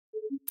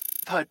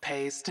Put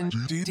paste and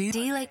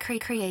D-Lake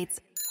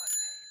creates.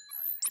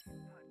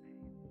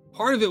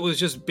 Part of it was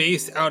just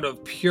based out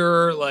of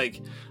pure,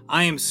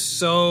 I am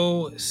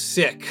so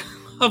sick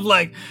of,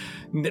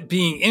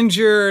 being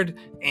injured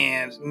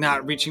and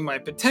not reaching my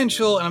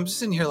potential. And I'm just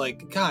sitting here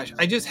gosh,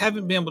 I just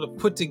haven't been able to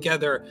put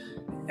together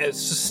a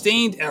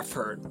sustained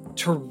effort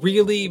to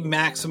really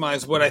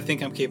maximize what I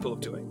think I'm capable of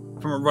doing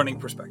from a running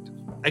perspective.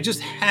 I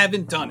just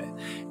haven't done it.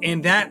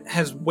 And that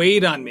has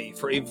weighed on me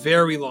for a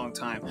very long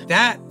time.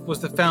 That was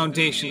the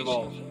foundation of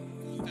all of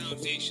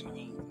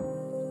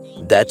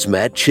it. That's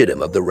Matt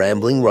Chittum of the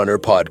Rambling Runner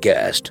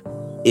podcast.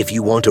 If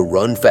you want to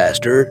run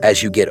faster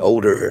as you get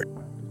older,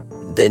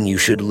 then you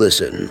should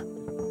listen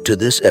to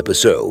this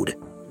episode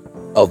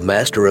of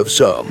Master of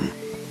Some.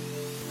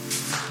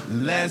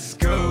 Let's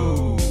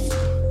go.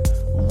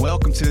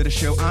 Welcome to the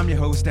show. I'm your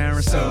host,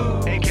 Aaron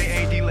So,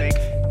 a.k.a. D-Lake.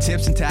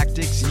 Tips and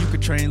tactics you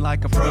could train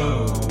like a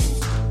pro.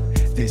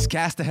 This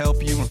cast to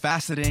help you run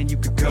faster than you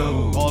could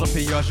go. All the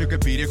PRs you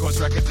could beat, your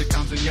course records that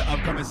comes in your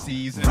upcoming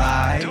season.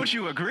 Right? Don't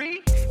you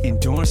agree?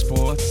 Endurance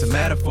sports, a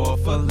metaphor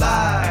for life.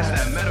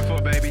 That's that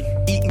metaphor, baby.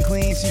 Eating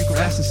clean so you can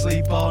rest and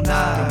sleep all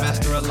night. Don't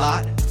master a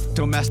lot,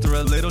 don't master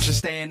a little, just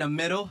stay in the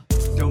middle.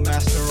 Don't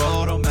master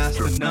all, don't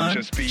master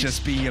none.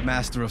 Just be a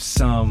master of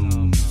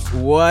some.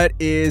 What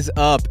is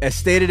up? As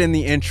stated in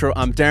the intro,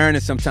 I'm Darren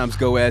and sometimes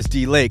go as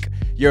D-Lake,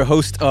 your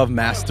host of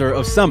Master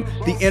of Some,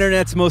 the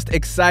internet's most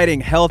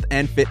exciting health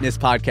and fitness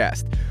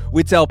podcast.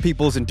 We tell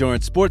people's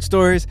endurance sports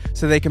stories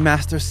so they can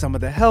master some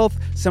of the health,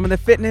 some of the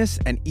fitness,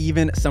 and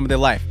even some of their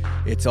life.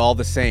 It's all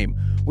the same.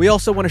 We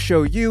also want to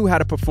show you how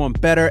to perform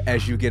better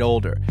as you get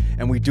older.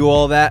 And we do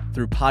all that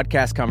through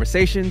podcast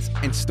conversations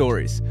and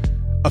stories.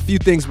 A few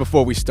things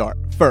before we start.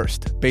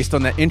 First, based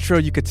on that intro,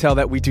 you could tell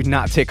that we do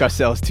not take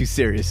ourselves too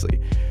seriously.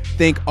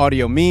 Think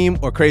audio meme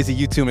or crazy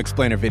YouTube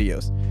explainer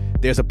videos.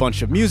 There's a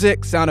bunch of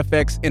music, sound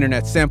effects,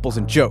 internet samples,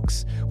 and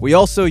jokes. We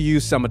also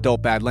use some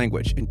adult bad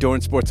language.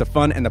 Endurance sports are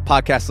fun, and the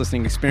podcast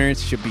listening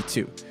experience should be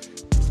too.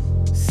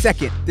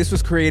 Second, this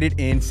was created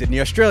in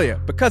Sydney,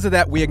 Australia. Because of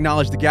that, we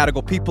acknowledge the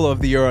Gadigal people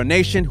of the Eora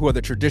Nation, who are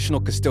the traditional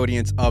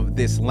custodians of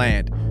this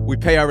land. We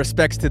pay our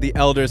respects to the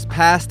elders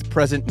past,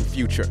 present, and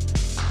future.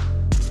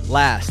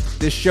 Last,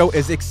 this show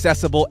is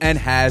accessible and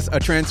has a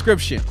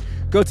transcription.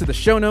 Go to the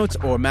show notes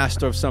or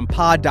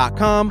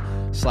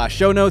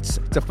masterofsomepod.com/show notes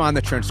to find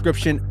the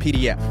transcription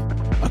PDF.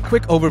 A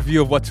quick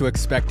overview of what to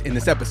expect in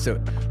this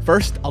episode.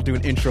 First, I'll do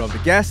an intro of the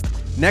guest.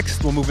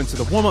 Next, we'll move into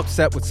the warm-up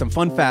set with some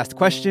fun, fast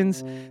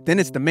questions. Then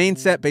it's the main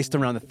set based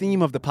around the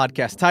theme of the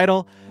podcast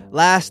title.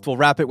 Last, we'll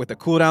wrap it with a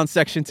cool-down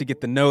section to get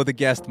to know the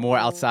guest more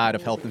outside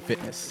of health and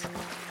fitness.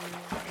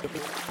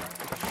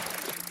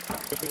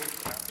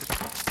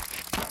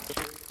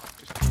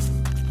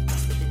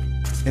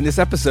 In this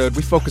episode,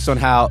 we focus on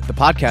how the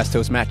podcast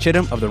host, Matt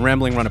Chittum of the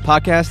Rambling Runner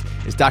podcast,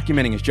 is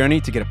documenting his journey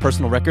to get a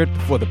personal record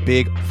before the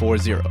Big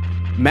 4-0.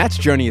 Matt's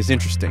journey is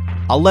interesting.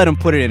 I'll let him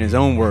put it in his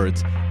own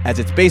words, as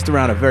it's based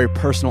around a very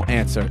personal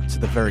answer to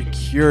the very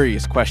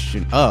curious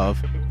question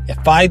of,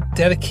 if I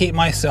dedicate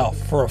myself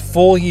for a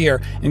full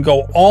year and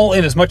go all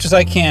in as much as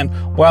I can,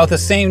 while at the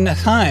same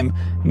time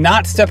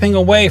not stepping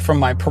away from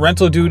my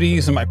parental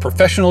duties and my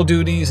professional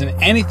duties and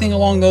anything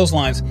along those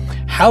lines,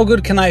 how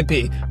good can I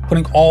be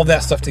putting all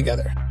that stuff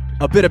together?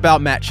 A bit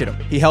about Matt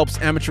Chittum. He helps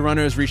amateur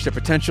runners reach their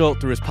potential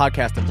through his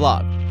podcast and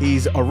blog.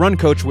 He's a run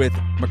coach with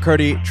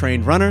McCurdy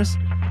Trained Runners.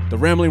 The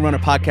Rambling Runner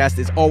podcast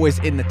is always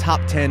in the top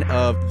 10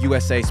 of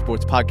USA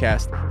Sports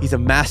Podcasts. He's a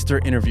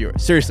master interviewer.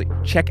 Seriously,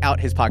 check out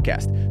his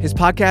podcast. His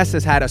podcast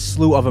has had a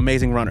slew of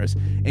amazing runners,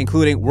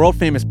 including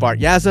world-famous Bart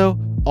Yazzo,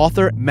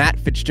 author Matt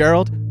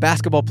Fitzgerald,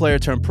 basketball player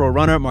turned pro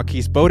runner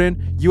Marquise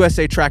Bowden,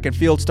 USA track and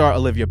field star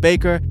Olivia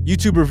Baker,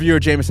 YouTube reviewer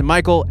Jameson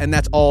Michael, and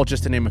that's all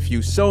just to name a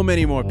few. So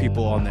many more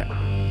people on there.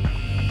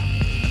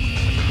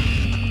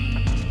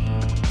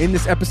 In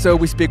this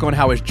episode, we speak on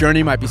how his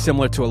journey might be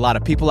similar to a lot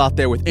of people out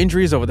there with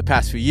injuries over the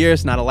past few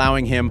years, not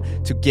allowing him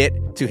to get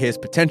to his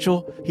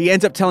potential. He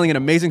ends up telling an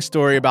amazing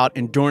story about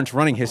endurance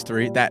running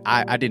history that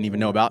I didn't even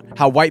know about,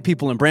 how white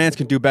people and brands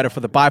can do better for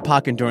the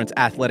BIPOC endurance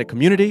athletic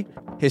community,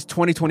 his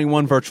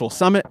 2021 virtual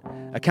summit,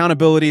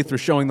 accountability through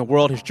showing the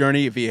world his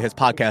journey via his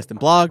podcast and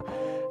blog,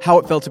 how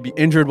it felt to be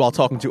injured while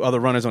talking to other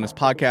runners on his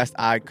podcast,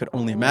 I could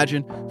only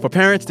imagine. For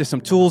parents, there's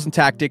some tools and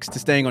tactics to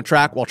staying on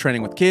track while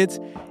training with kids,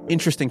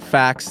 interesting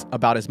facts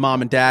about his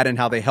mom and dad and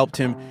how they helped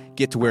him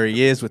get to where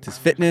he is with his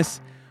fitness,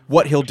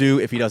 what he'll do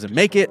if he doesn't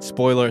make it,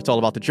 spoiler, it's all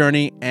about the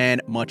journey,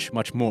 and much,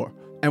 much more.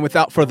 And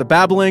without further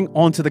babbling,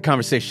 on to the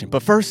conversation.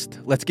 But first,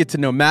 let's get to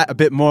know Matt a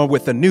bit more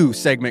with a new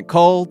segment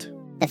called...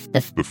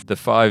 The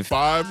five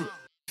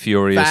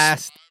Furious...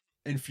 Fast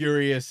and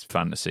Furious...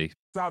 Fantasy.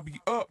 I'll be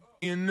up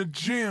in the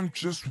gym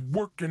just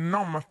working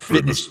on my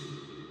Fitness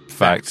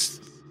facts.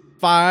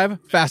 5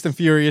 Fast and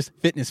Furious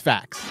fitness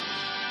facts.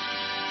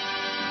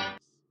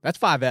 That's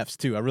 5 F's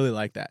too. I really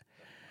like that.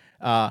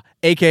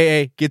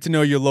 AKA get to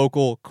know your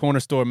local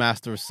corner store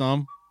master of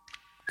some.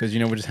 Because,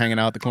 we're just hanging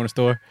out at the corner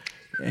store.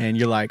 And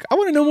you're like, I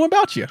want to know more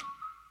about you.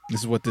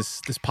 This is what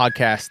this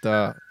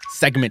podcast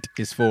segment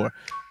is for.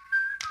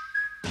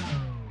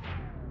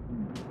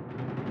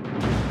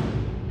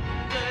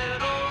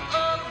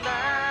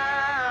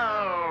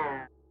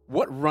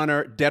 What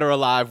runner, dead or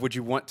alive, would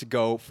you want to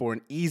go for an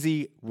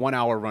easy 1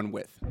 hour run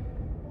with?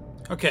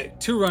 Okay,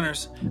 2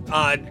 runners.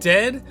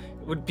 Dead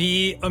would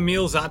be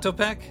Emil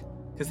Zatopek,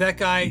 because that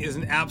guy is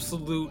an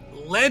absolute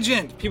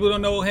legend. People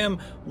don't know him.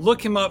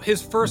 Look him up.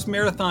 His first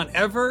marathon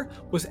ever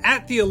was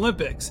at the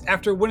Olympics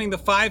after winning the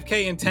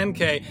 5K and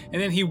 10K, and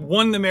then he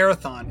won the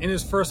marathon in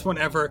his first one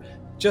ever.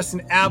 Just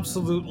an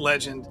absolute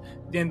legend.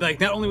 And like,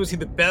 not only was he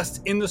the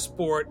best in the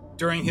sport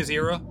during his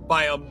era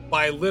by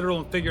a literal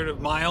and figurative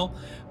mile,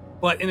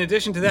 but in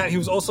addition to that, he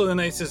was also the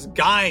nicest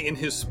guy in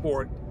his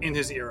sport in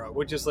his era,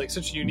 which is like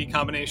such a unique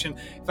combination.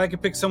 If I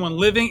could pick someone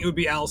living, it would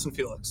be Allison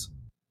Felix.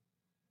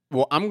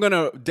 Well, I'm going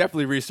to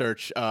definitely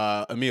research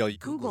Emil.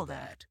 Google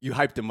that. You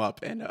hyped him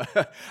up. And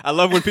I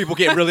love when people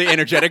get really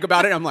energetic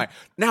about it. I'm like,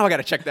 now I got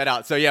to check that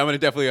out. So yeah, I'm going to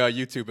definitely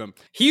YouTube him.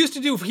 He used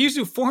to do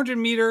 400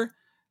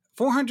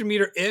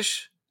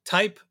 meter-ish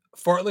type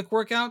fartlek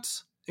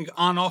workouts, like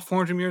on off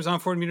 400 meters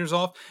on, 400 meters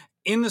off,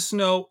 in the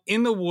snow,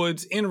 in the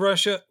woods, in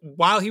Russia,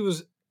 while he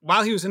was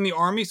in the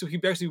army. So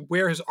he'd actually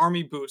wear his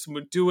army boots and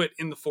would do it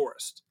in the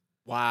forest.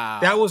 Wow.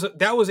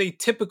 That was a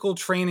typical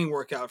training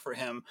workout for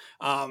him.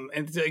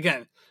 And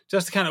again,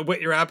 just to kind of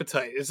whet your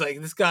appetite, it's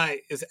like, this guy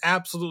is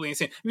absolutely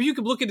insane. I mean, you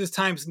could look at his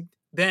times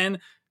then.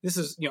 This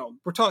is,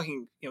 we're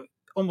talking,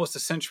 almost a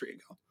century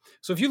ago.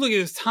 So if you look at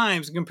his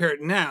times and compare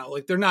it now,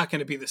 like, they're not going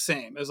to be the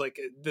same as like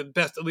the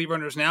best elite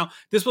runners now.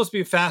 This is supposed to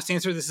be a fast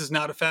answer. This is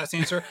not a fast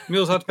answer.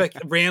 Emil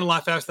Zatopek ran a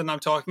lot faster than I'm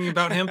talking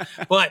about him.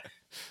 But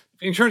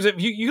in terms of,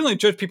 you can only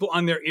judge people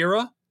on their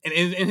era. And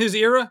in his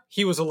era,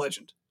 he was a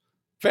legend.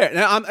 Fair.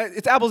 Now,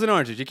 it's apples and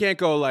oranges. You can't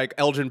go like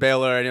Elgin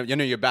Baylor, and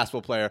you're a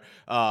basketball player.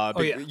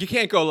 You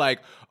can't go like,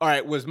 all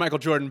right, was Michael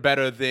Jordan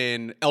better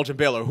than Elgin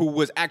Baylor, who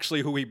was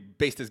actually who he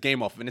based his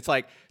game off of? And it's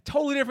like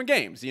totally different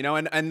games,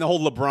 and the whole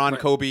LeBron,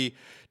 Kobe,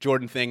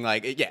 Jordan thing,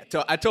 like, yeah,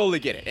 I totally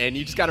get it. And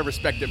you just got to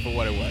respect it for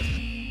what it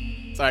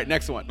was. All right,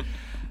 next one.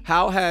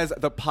 How has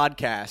the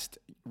podcast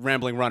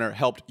Rambling Runner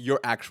helped your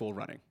actual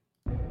running?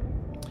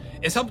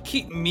 It's helped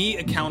keep me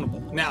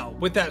accountable. Now,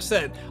 with that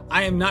said,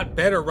 I am not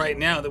better right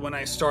now than when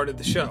I started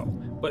the show.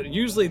 But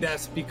usually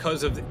that's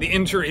because of the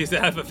injuries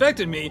that have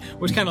affected me,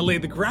 which kind of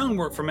laid the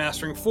groundwork for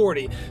Mastering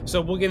 40.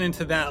 So we'll get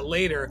into that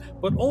later.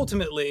 But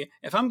ultimately,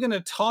 if I'm going to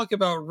talk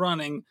about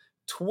running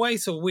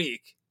twice a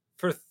week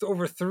for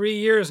over 3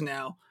 years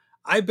now,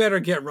 I better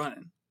get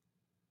running.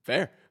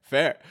 Fair.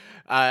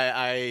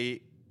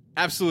 I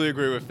absolutely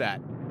agree with that.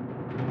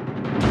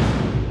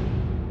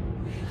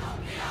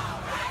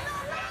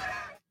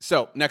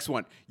 So, next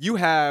one. You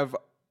have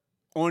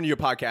on your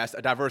podcast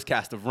a diverse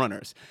cast of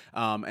runners,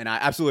 and I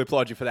absolutely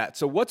applaud you for that.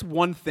 So, what's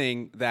one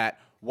thing that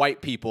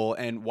white people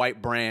and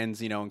white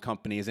brands, and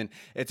companies, and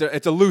it's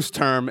a loose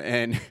term,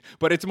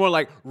 but it's more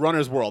like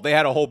Runner's World. They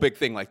had a whole big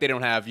thing, like they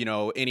don't have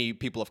any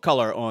people of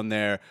color on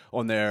their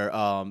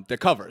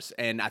covers,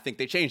 and I think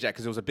they changed that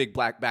because there was a big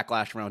black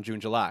backlash around June,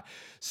 July.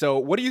 So,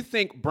 what do you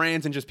think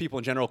brands and just people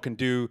in general can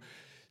do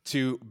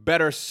to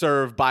better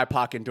serve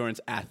BIPOC endurance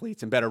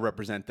athletes and better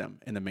represent them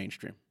in the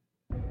mainstream?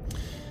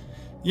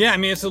 Yeah, I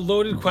mean, it's a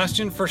loaded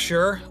question for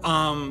sure.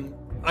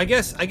 I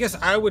guess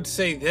I would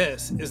say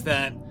this is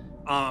that,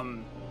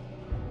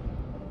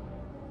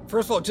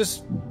 first of all,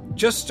 just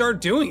start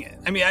doing it.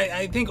 I mean,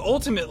 I think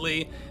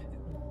ultimately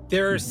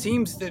there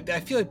seems that I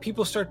feel like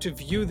people start to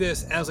view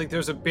this as like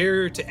there's a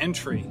barrier to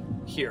entry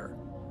here,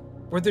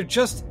 where there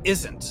just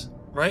isn't.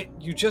 Right?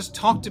 You just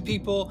talk to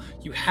people,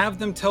 you have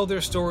them tell their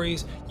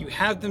stories, you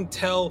have them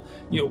tell,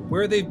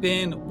 where they've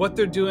been, what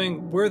they're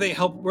doing, where they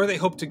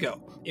hope to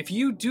go. If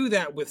you do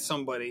that with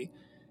somebody,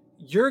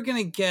 you're going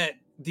to get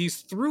these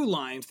through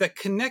lines that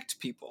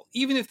connect people,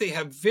 even if they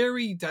have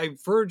very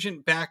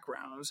divergent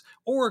backgrounds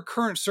or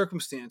current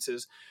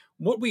circumstances.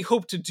 What we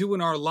hope to do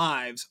in our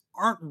lives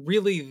aren't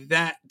really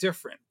that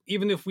different,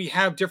 even if we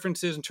have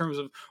differences in terms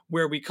of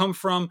where we come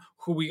from,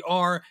 who we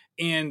are,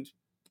 and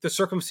the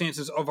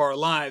circumstances of our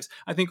lives.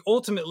 I think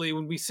ultimately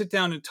when we sit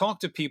down and talk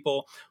to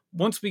people,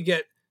 once we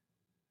get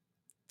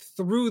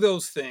through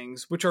those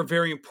things, which are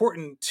very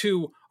important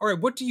to, all right,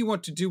 what do you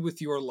want to do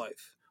with your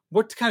life?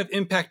 What kind of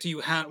impact do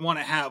you want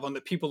to have on the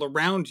people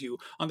around you,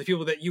 on the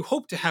people that you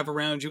hope to have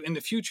around you in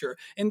the future?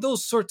 And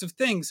those sorts of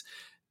things,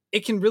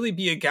 it can really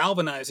be a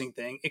galvanizing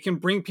thing. It can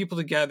bring people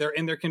together,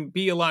 and there can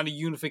be a lot of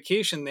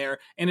unification there.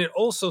 And it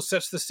also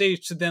sets the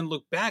stage to then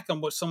look back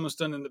on what someone's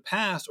done in the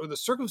past or the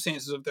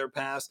circumstances of their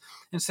past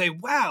and say,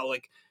 wow,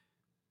 like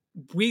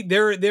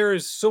there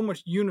is so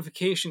much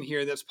unification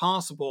here that's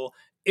possible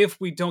if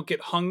we don't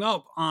get hung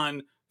up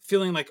on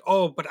feeling like,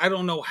 oh, but I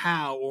don't know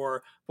how,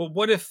 or, but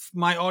what if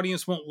my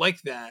audience won't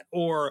like that?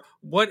 Or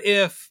what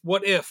if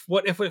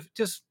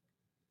just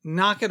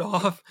knock it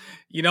off.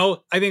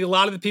 I think a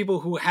lot of the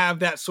people who have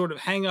that sort of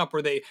hang up,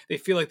 or they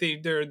feel like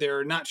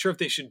they're not sure if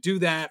they should do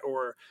that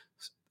or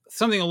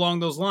something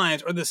along those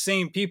lines, are the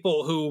same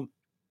people who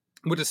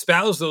would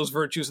espouse those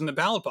virtues in the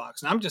ballot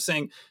box. And I'm just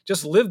saying,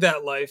 just live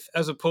that life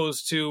as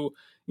opposed to,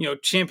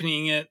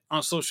 championing it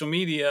on social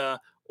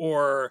media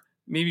or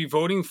maybe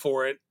voting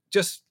for it.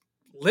 Just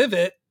live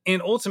it.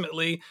 And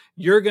ultimately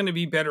you're going to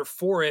be better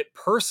for it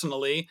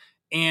personally.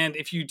 And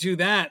if you do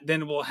that,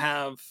 then we'll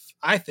have,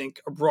 I think,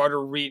 a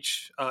broader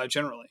reach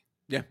generally.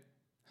 Yeah.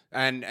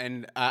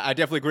 And I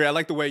definitely agree. I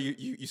like the way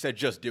you said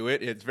just do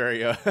it. It's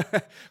very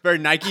very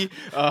Nike.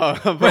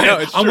 But no,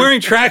 it's I'm true.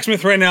 wearing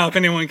Tracksmith right now if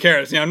anyone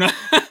cares. I'm not.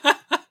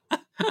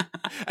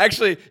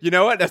 Actually, you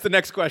know what? That's the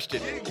next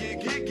question.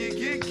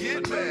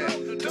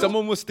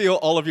 Someone will steal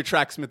all of your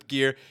Tracksmith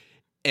gear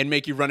and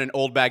make you run in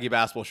old baggy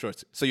basketball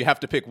shorts. So you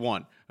have to pick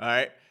one. All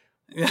right.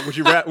 Would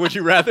you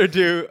rather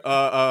do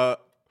a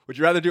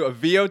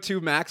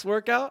VO2 max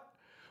workout,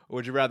 or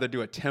would you rather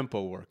do a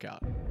tempo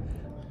workout?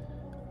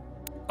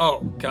 Oh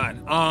God.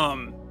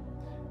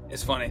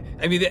 It's funny.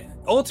 I mean,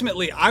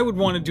 ultimately, I would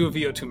want to do a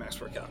VO2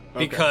 max workout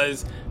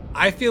because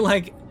I feel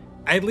like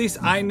at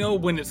least I know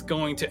when it's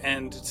going to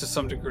end to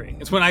some degree.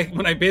 It's when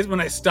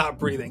I stop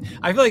breathing.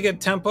 I feel like a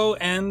tempo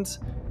ends.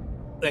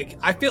 Like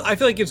I feel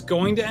like it's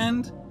going to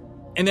end.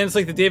 And then it's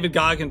like the David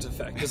Goggins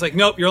effect. It's like,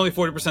 nope, you're only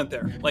 40%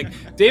 there. Like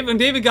when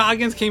David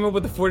Goggins came up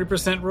with the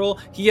 40%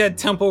 rule, he had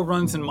tempo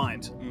runs in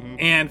mind. Mm-hmm.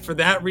 And for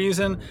that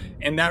reason,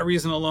 and that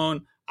reason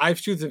alone, I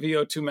choose the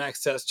VO2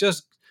 max test.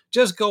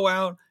 Just go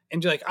out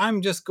and you're like,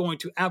 I'm just going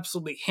to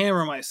absolutely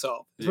hammer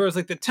myself. Yeah. Whereas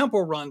like the tempo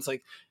runs,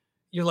 like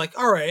you're like,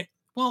 all right,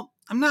 well,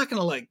 I'm not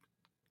going to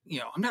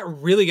I'm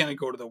not really going to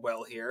go to the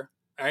well here.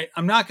 All right.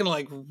 I'm not going to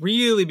like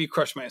really be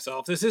crushed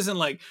myself. This isn't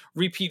like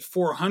repeat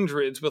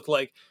 400s with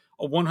like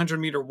a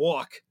 100-meter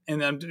walk,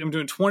 and then I'm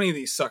doing 20 of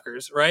these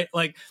suckers, right?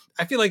 Like,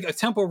 I feel like a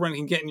tempo run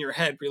can get in your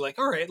head. Where you're like,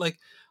 all right, like,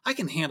 I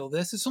can handle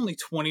this. It's only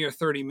 20 or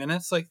 30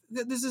 minutes. Like,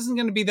 this isn't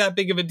going to be that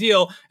big of a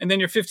deal. And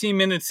then you're 15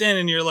 minutes in,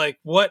 and you're like,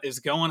 what is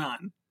going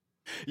on?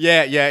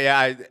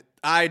 Yeah.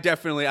 I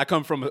definitely, I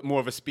come from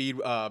more of a speed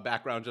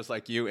background just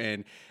like you,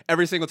 and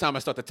every single time I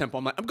start the tempo,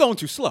 I'm like, I'm going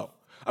too slow.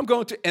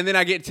 And then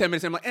I get 10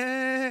 minutes and I'm like,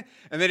 and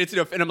then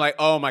and I'm like,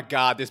 oh my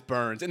God, this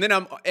burns. And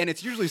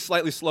it's usually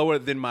slightly slower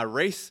than my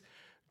race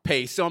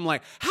pace. So I'm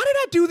like, how did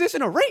I do this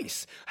in a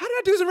race? How did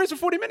I do this in a race for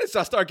 40 minutes? So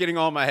I start getting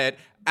all in my head.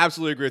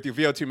 Absolutely agree with you.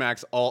 VO2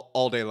 max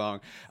all day long.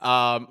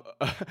 All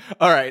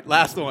right,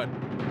 last one.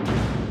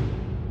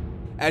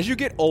 As you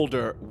get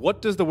older,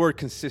 what does the word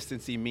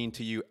consistency mean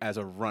to you as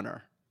a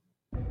runner?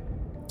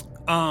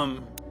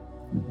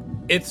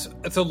 It's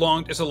a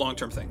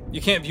long-term thing.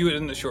 You can't view it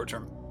in the short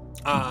term.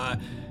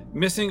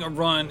 Missing a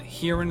run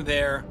here and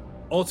there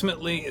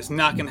ultimately is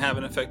not going to have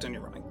an effect on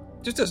your running.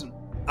 Just doesn't.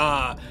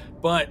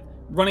 But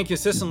running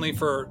consistently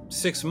for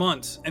 6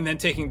 months and then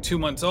taking 2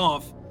 months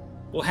off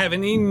will have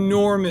an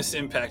enormous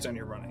impact on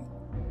your running.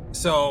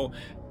 So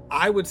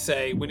I would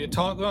say when you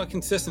talk about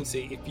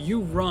consistency, if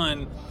you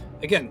run,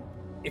 again,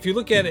 if you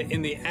look at it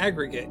in the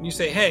aggregate and you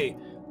say, hey,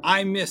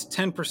 I missed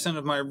 10%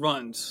 of my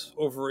runs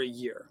over a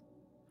year.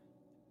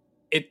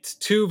 It's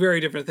two very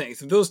different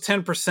things. If those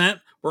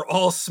 10% were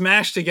all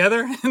smashed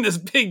together in this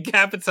big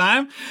gap of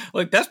time,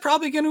 like that's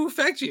probably going to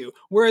affect you.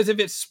 Whereas if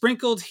it's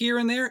sprinkled here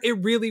and there,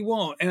 it really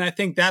won't. And I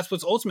think that's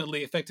what's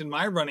ultimately affected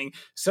my running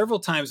several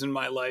times in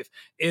my life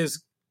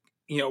is,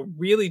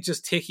 really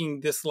just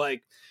taking this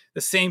like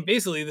the same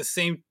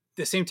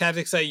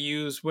tactics I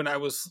used when I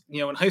was,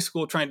 in high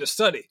school trying to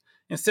study.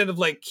 Instead of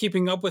like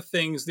keeping up with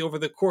things over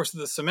the course of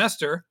the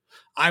semester,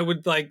 I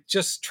would like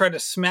just try to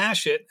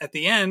smash it at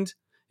the end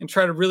and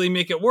try to really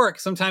make it work.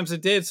 Sometimes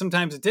it did,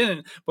 sometimes it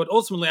didn't. But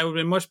ultimately, I would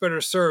have been much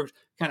better served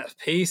kind of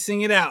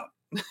pacing it out,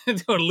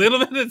 do a little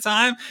bit at a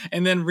time,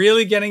 and then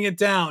really getting it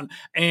down.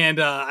 And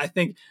I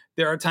think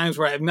there are times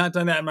where I have not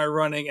done that in my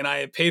running, and I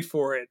have paid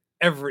for it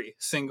every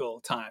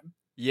single time.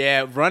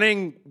 Yeah,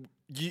 running,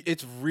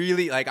 it's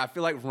really, like, I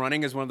feel like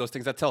running is one of those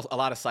things. I tell a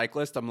lot of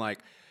cyclists, I'm like,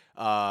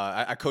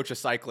 I coach a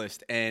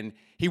cyclist, and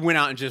he went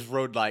out and just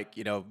rode,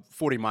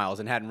 40 miles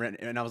and hadn't ridden.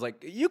 And I was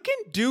like, you can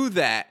do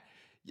that.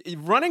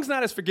 Running's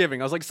not as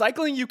forgiving. I was like,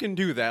 cycling, you can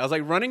do that. I was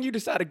like, running, you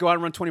decide to go out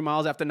and run 20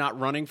 miles after not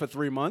running for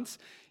 3 months.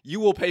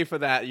 You will pay for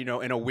that,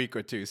 in a week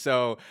or two.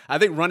 So I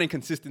think running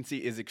consistency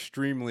is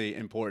extremely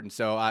important.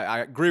 So I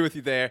agree with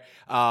you there.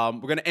 We're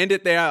going to end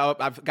it there.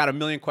 I've got a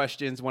million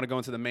questions. Want to go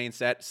into the main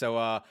set.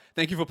 So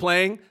thank you for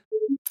playing.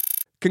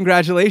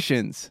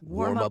 Congratulations.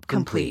 Warm up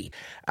complete.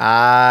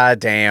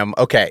 Damn.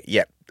 Okay,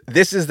 yeah.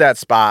 This is that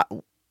spot,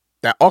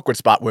 that awkward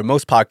spot where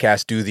most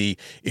podcasts do the,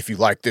 if you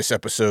like this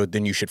episode,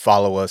 then you should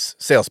follow us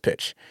sales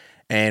pitch.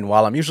 And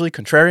while I'm usually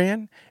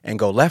contrarian and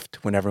go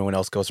left when everyone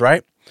else goes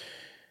right,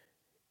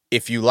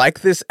 if you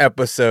like this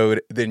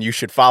episode, then you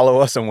should follow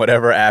us on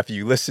whatever app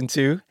you listen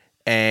to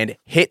and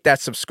hit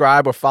that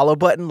subscribe or follow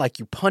button like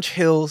you punch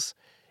hills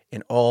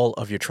in all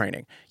of your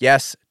training.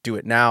 Yes, do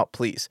it now,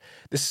 please.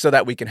 This is so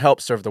that we can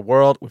help serve the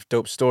world with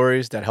dope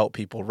stories that help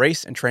people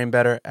race and train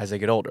better as they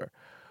get older.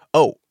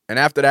 Oh, and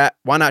after that,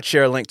 why not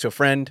share a link to a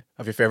friend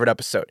of your favorite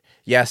episode?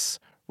 Yes,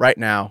 right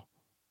now.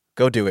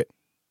 Go do it.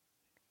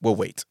 We'll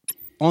wait.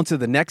 On to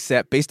the next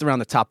set based around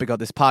the topic of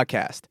this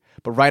podcast,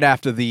 but right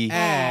after the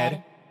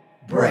ad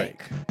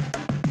break.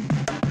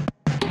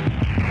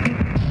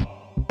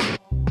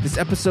 This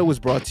episode was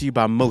brought to you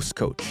by Most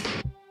Coach.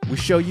 We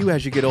show you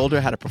as you get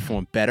older how to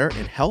perform better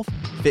in health,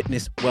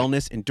 fitness,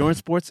 wellness, endurance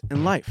sports,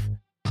 and life.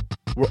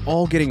 We're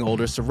all getting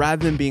older, so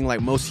rather than being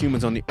like most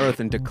humans on the earth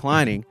and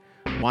declining,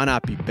 why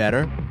not be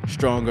better,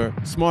 stronger,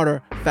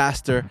 smarter,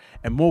 faster,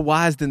 and more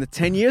wise than the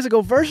 10 years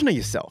ago version of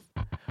yourself?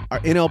 Our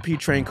NLP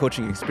trained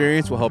coaching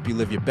experience will help you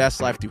live your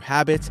best life through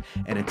habits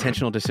and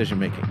intentional decision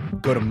making.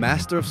 Go to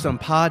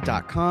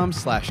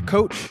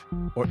masterofsomepod.com/coach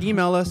or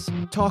email us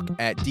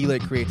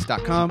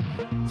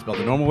talk@dlatecreates.com, spelled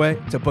the normal way,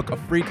 to book a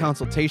free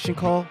consultation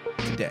call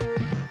today.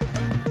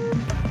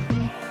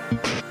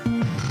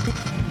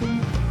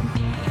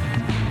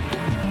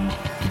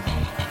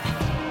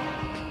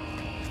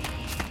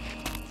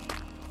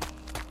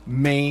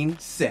 Main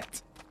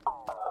set.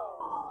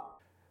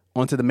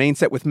 On to the main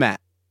set with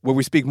Matt, where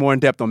we speak more in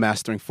depth on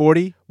Mastering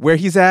 40, where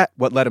he's at,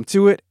 what led him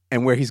to it,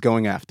 and where he's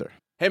going after.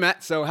 Hey,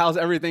 Matt, so how's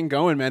everything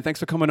going, man? Thanks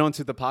for coming on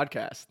to the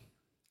podcast.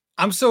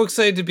 I'm so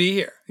excited to be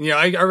here. You know,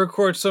 I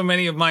record so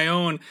many of my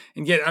own,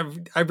 and yet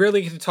I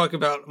rarely get to talk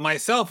about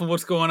myself and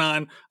what's going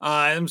on.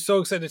 I'm so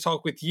excited to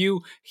talk with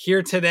you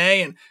here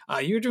today, and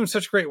you're doing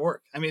such great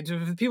work. I mean,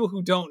 to the people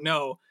who don't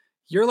know,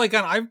 you're like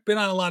I've been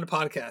on a lot of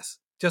podcasts.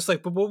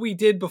 But what we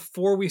did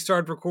before we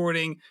started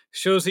recording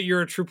shows that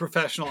you're a true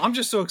professional. I'm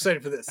just so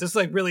excited for this. This is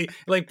like really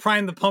like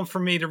prime the pump for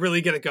me to really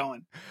get it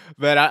going.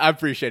 Man, I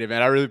appreciate it,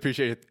 man. I really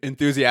appreciate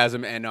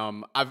enthusiasm. And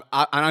I've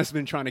honestly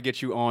been trying to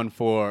get you on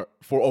for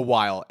a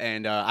while.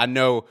 And I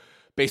know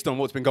based on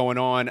what's been going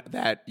on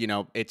that, you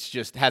know, it's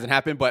just hasn't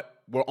happened, but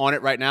we're on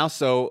it right now.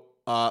 So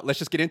let's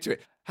just get into it.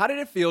 How did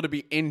it feel to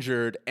be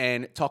injured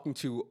and talking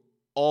to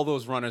all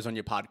those runners on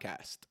your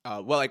podcast?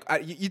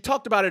 You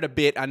talked about it a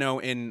bit, I know,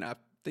 in... I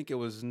think it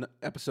was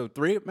episode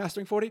 3 of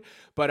Mastering 40,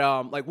 but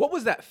what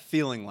was that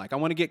feeling like? I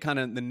want to get kind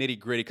of the nitty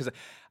gritty because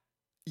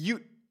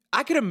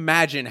I could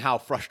imagine how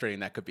frustrating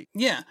that could be.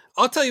 Yeah,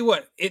 I'll tell you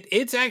what,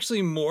 it's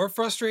actually more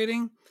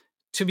frustrating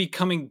to be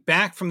coming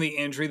back from the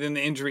injury than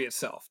the injury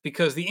itself,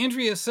 because the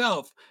injury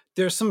itself,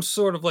 there's some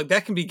sort of like,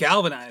 that can be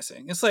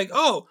galvanizing. It's like,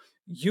 oh,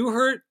 you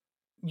hurt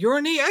your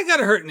knee? I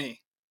got a hurt knee.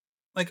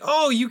 Like,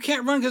 oh, you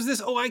can't run because of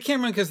this. Oh, I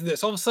can't run because of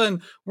this. All of a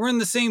sudden, we're in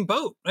the same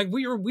boat. Like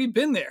we've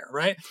been there,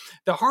 right?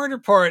 The harder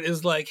part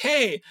is like,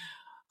 hey,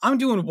 I'm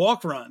doing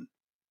walk run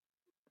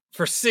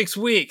for 6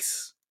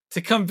 weeks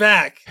to come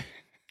back.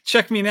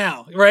 Check me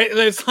now, right?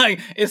 It's like,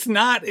 it's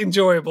not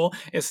enjoyable.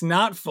 It's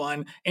not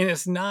fun. And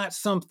it's not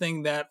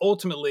something that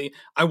ultimately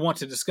I want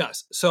to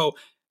discuss. So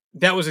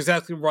that was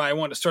exactly why I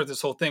wanted to start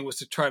this whole thing, was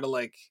to try to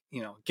like,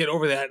 you know, get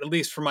over that, at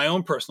least for my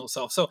own personal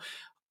self. So,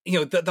 you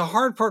know, the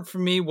hard part for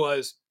me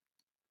was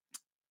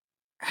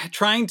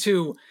trying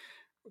to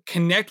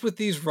connect with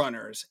these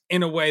runners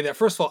in a way that,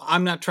 first of all,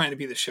 I'm not trying to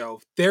be the show.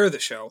 They're the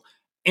show.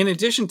 In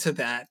addition to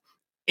that,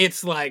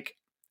 it's like,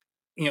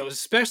 you know,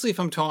 especially if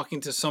I'm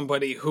talking to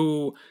somebody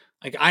who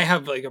like I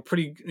have like a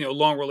pretty, you know,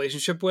 long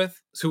relationship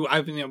with, who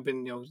I've been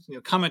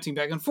commenting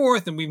back and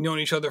forth, and we've known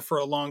each other for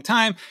a long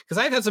time. Because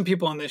I've had some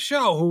people on this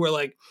show who were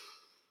like,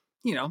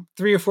 you know,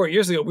 3 or 4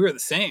 years ago, we were the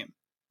same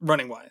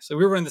running wise. So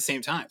we were running the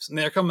same times, and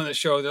they're coming to the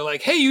show. They're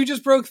like, hey, you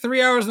just broke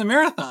 3 hours in the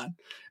marathon.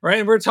 Right.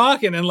 And we're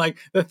talking, and like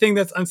the thing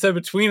that's unsaid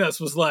between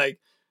us was like,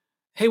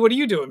 hey, what are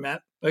you doing,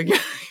 Matt? Like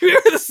we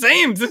were the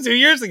same 2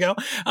 years ago.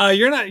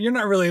 You're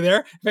not really there.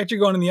 In fact, you're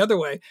going in the other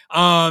way.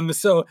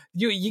 So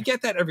you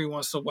get that every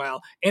once in a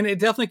while, and it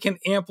definitely can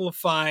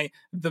amplify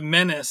the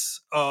menace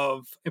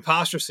of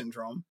imposter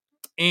syndrome.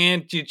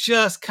 And you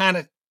just kind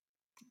of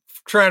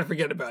try to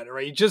forget about it,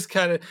 right? You just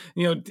kind of,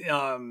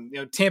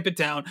 tamp it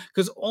down,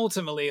 because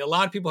ultimately a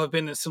lot of people have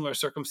been in similar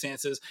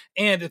circumstances.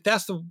 And if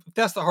that's the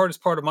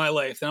hardest part of my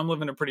life, then I'm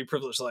living a pretty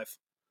privileged life.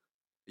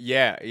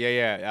 Yeah.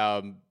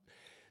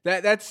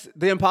 That's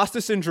the imposter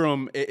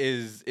syndrome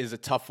is a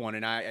tough one.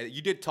 And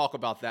you did talk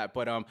about that,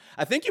 but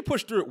I think you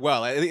pushed through it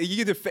well.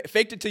 You either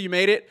faked it till you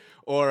made it,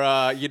 or,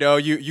 you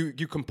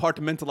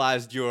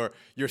compartmentalized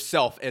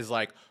yourself as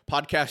like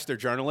podcaster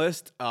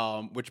journalist,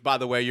 which, by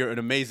the way, you're an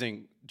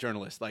amazing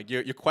journalist. Like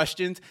your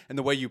questions and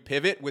the way you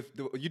pivot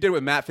you did it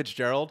with Matt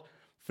Fitzgerald,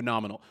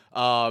 phenomenal.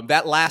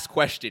 That last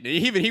question, and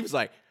even he was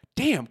like,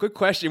 damn, good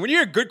question. When you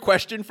hear a good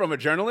question from a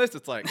journalist,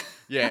 it's like,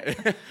 yeah,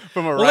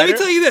 from a writer. Let me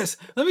tell you this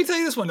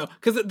one though,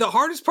 because the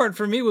hardest part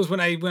for me was when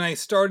I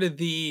started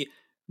the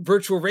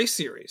virtual race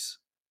series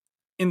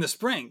in the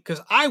spring, because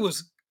I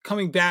was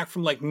coming back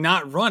from like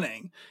not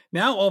running.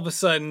 Now all of a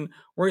sudden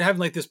we're having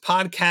like this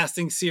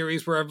podcasting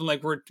series where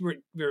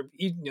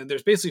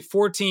there's basically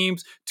 4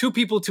 teams, 2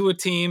 people to a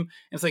team. And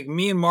it's like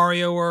me and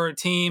Mario are a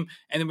team,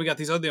 and then we got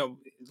these other,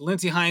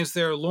 Lindsey Hines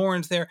there,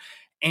 Lauren's there.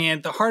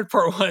 And the hard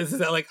part was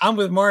that like I'm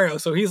with Mario,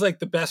 so he's like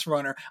the best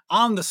runner.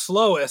 I'm the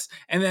slowest,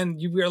 and then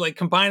we were like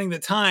combining the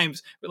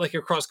times with like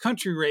a cross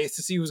country race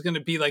to see who's going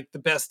to be like the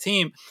best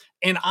team.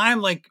 And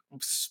I'm like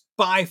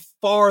by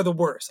far the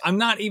worst. I'm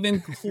not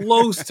even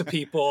close to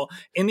people.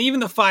 And even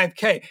the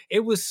 5K, it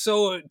was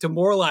so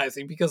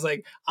demoralizing because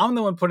like I'm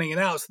the one putting it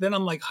out. So then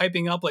I'm like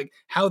hyping up like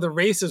how the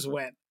races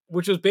went,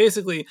 which was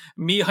basically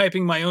me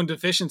hyping my own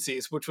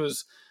deficiencies, which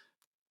was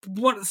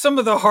some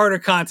of the harder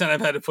content I've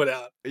had to put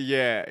out.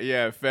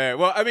 Yeah, fair.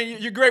 Well, I mean,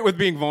 you're great with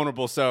being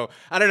vulnerable, so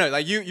I don't know.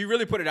 Like you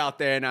really put it out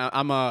there, and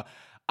I'm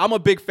a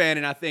big fan,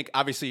 and I think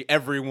obviously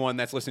everyone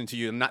that's listening to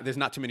you, there's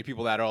not too many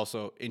people that are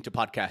also into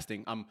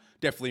podcasting. I'm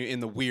definitely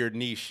in the weird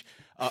niche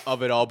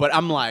of it all. But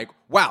I'm like,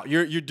 wow,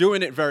 you're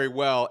doing it very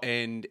well,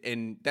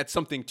 and that's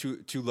something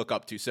to look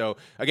up to. So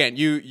again,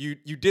 you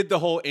did the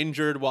whole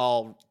injured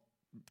while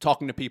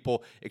talking to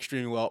people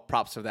extremely well.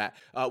 Props for that.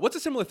 What's a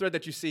similar thread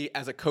that you see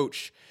as a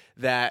coach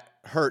that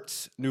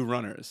hurts new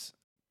runners?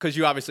 Because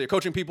you obviously are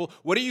coaching people.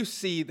 What do you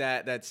see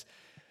that's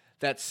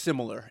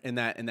similar in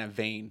that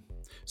vein?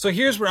 So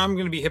here's where I'm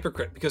going to be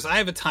hypocrite, because I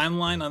have a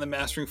timeline on the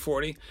Mastering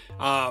 40.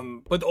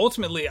 But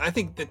ultimately, I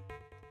think that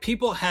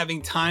people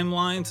having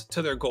timelines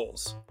to their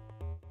goals,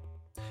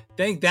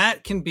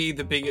 that can be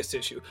the biggest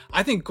issue.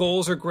 I think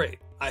goals are great.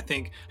 I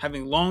think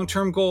having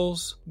long-term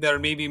goals that are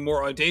maybe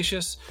more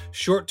audacious,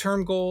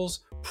 short-term goals,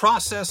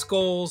 process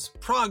goals,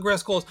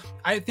 progress goals,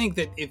 I think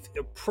that if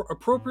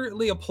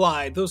appropriately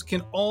applied, those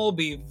can all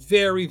be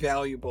very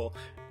valuable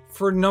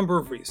for a number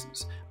of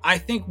reasons. I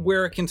think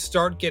where it can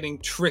start getting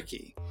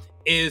tricky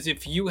is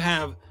if you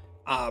have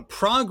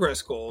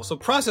progress goals. So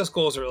process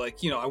goals are like,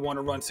 I want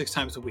to run 6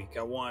 times a week.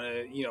 I want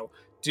to,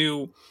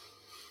 do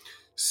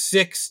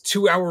 6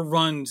 2-hour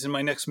runs in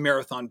my next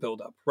marathon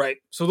buildup, right?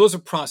 So those are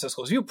process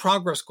goals. You have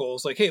progress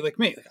goals like, hey, like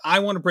me, I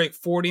want to break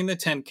 40 in the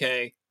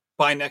 10K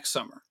by next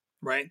summer,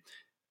 right?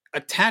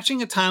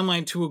 Attaching a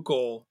timeline to a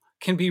goal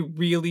can be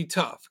really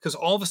tough because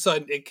all of a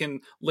sudden it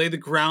can lay the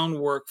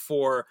groundwork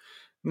for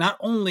not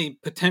only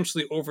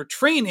potentially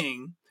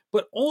overtraining,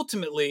 but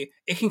ultimately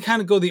it can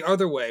kind of go the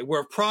other way,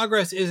 where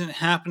progress isn't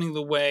happening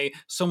the way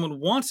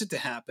someone wants it to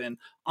happen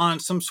on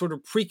some sort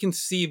of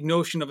preconceived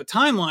notion of a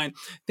timeline.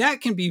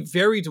 That can be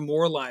very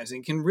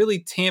demoralizing, can really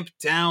tamp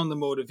down the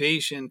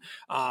motivation,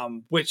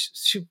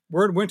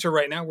 we're in winter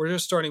right now. We're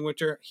just starting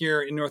winter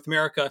here in North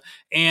America.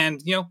 And,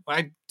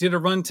 I did a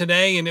run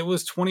today and it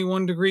was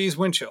 21 degrees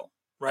wind chill,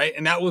 right?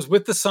 And that was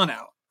with the sun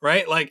out,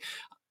 right? Like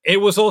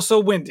it was also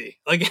windy.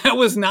 Like I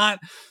was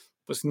not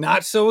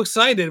so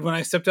excited when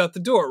I stepped out the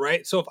door,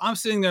 right? So if I'm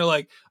sitting there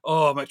like,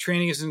 oh, my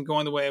training isn't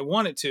going the way I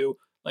want it to,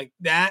 like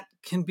that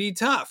can be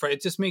tough, right?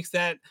 It just makes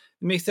that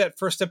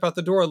first step out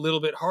the door a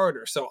little bit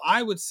harder. So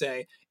I would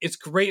say it's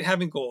great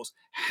having goals,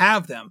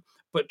 have them,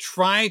 but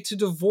try to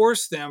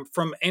divorce them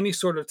from any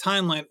sort of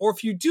timeline. Or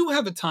if you do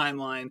have a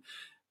timeline,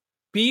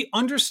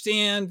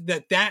 understand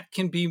that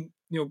can be,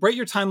 write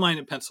your timeline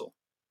in pencil.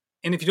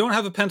 And if you don't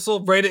have a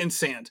pencil, write it in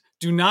sand.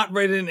 Do not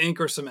write it in ink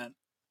or cement.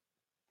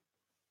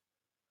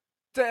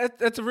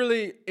 That's a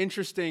really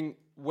interesting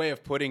way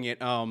of putting it,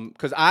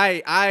 because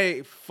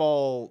I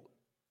fall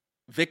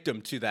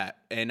victim to that,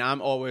 and I'm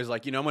always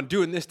like, I'm going to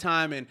do it in this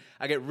time, and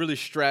I get really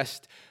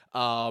stressed.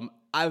 I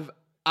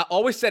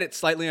always said it's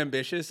slightly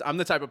ambitious. I'm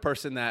the type of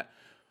person that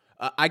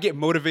I get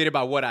motivated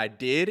by what I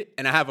did,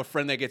 and I have a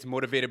friend that gets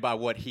motivated by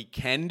what he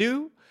can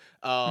do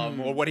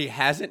or what he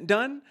hasn't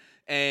done.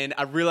 And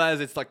I realize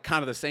it's like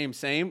kind of the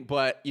same,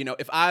 but,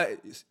 if I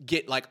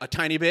get like a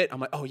tiny bit, I'm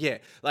like, oh yeah,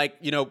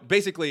 like,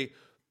 basically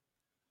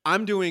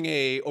I'm doing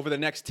over the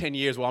next 10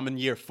 years, I'm in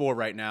year 4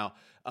 right now,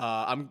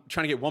 I'm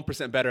trying to get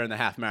 1% better in the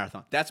half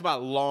marathon. That's my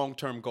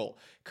long-term goal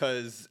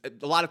because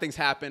a lot of things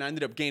happen. I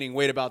ended up gaining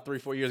weight about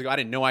 3-4 years ago. I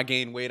didn't know I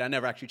gained weight. I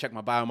never actually checked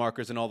my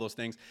biomarkers and all those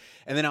things.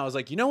 And then I was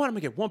like, you know what? I'm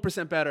going to get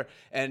 1% better.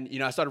 And,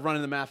 I started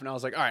running the math and I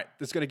was like, all right,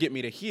 this is going to get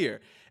me to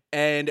here.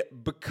 And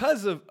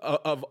because of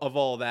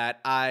all that,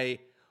 I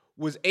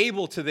was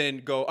able to then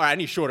go, all right, I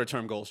need shorter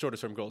term goals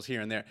here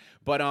and there.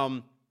 But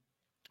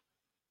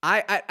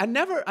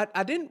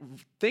I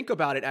didn't think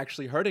about it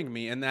actually hurting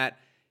me, and that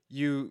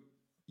you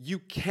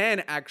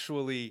can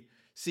actually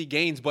see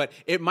gains, but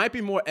it might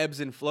be more ebbs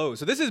and flows.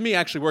 So this is me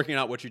actually working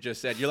out what you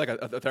just said. You're like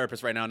a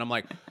therapist right now, and I'm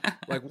like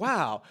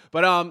wow.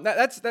 But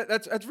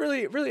that's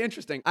really really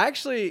interesting.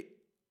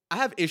 I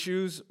have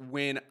issues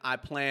when I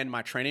plan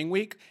my training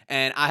week,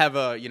 and I have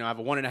a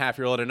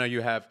 1.5-year-old. I know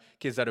you have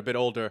kids that are a bit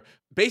older.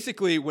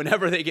 Basically,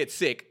 whenever they get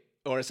sick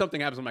or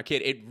something happens with my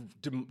kid,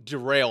 it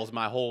derails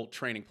my whole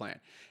training plan.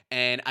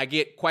 And I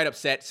get quite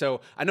upset. So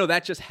I know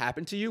that just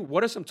happened to you.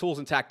 What are some tools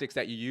and tactics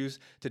that you use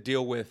to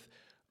deal with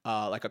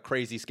like a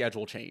crazy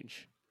schedule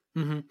change?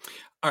 Mm-hmm.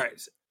 All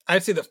right.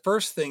 I'd say the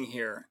first thing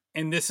here,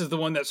 and this is the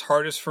one that's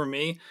hardest for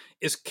me,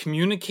 is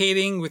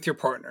communicating with your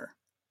partner.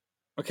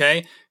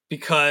 Okay?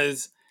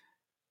 Because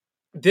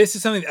this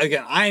is something,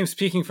 again, I am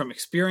speaking from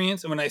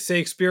experience. And when I say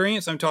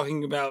experience, I'm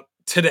talking about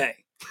today.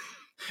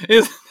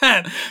 Is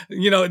that,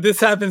 this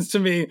happens to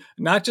me,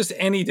 not just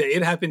any day,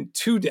 it happened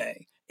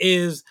today,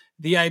 is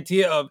the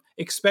idea of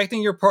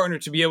expecting your partner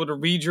to be able to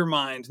read your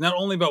mind, not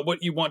only about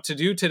what you want to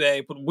do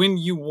today, but when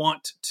you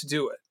want to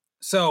do it.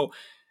 So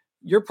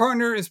your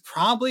partner is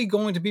probably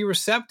going to be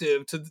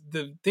receptive to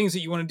the things that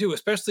you want to do,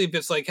 especially if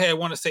it's like, hey, I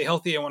want to stay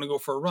healthy, I want to go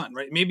for a run,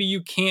 right? Maybe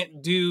you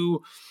can't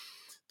do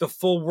the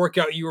full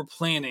workout you were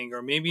planning,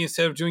 or maybe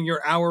instead of doing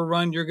your hour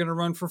run, you're going to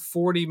run for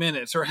 40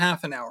 minutes or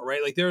half an hour,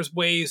 right? Like there's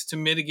ways to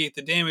mitigate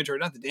the damage, or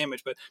not the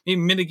damage, but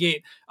maybe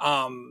mitigate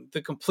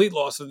the complete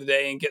loss of the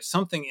day and get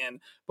something in.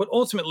 But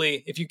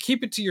ultimately, if you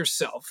keep it to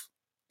yourself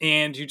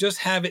and you just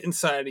have it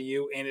inside of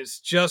you and it's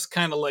just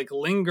kind of like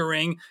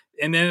lingering,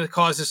 and then it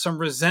causes some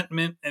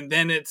resentment, and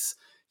then it's,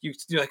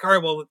 you're like, all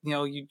right,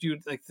 well, you do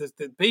like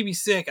the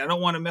baby's sick. I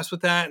don't want to mess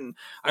with that. And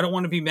I don't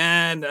want to be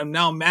mad. I'm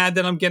now mad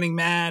that I'm getting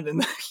mad.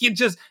 And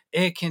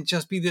it can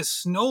just be this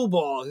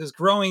snowball, just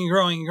growing.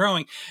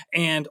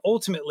 And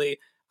ultimately,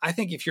 I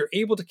think if you're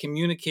able to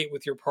communicate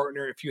with your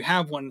partner, if you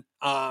have one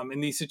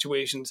in these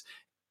situations,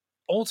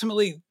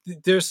 ultimately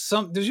there's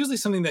usually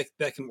something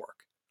that can work.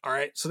 All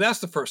right. So that's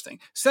the first thing.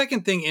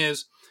 Second thing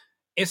is,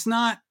 it's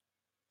not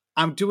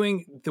I'm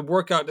doing the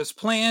workout that's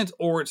planned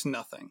or it's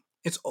nothing.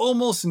 It's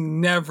almost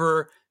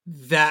never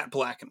that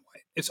black and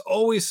white. It's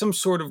always some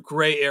sort of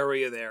gray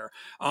area there.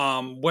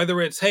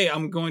 Whether it's, hey,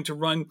 I'm going to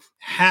run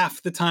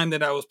half the time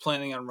that I was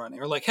planning on running,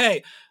 or like,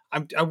 hey,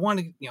 I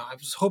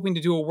was hoping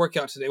to do a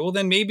workout today. Well,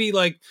 then maybe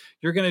like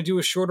you're going to do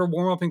a shorter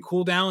warm up and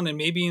cool down. And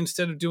maybe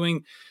instead of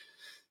doing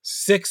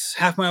 6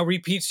 half-mile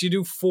repeats, you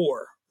do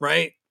 4,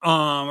 right?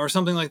 Or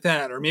something like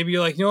that. Or maybe you're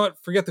like, you know what,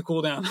 forget the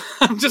cool down.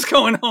 I'm just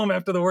going home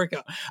after the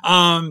workout.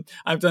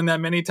 I've done that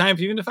many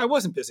times, even if I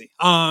wasn't busy.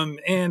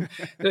 And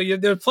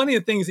there are plenty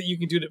of things that you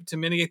can do to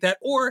mitigate that.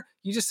 Or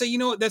you just say, you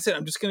know what, that's it.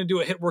 I'm just going to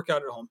do a HIIT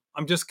workout at home.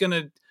 I'm just going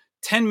to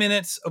 10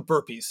 minutes of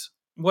burpees,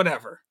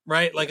 whatever,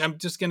 right? Like I'm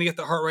just going to get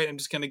the heart rate. I'm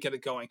just going to get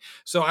it going.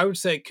 So I would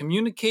say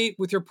communicate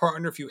with your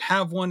partner if you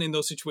have one in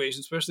those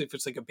situations, especially if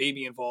it's like a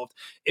baby involved.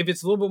 If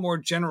it's a little bit more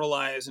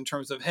generalized in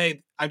terms of,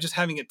 hey, I'm just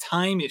having a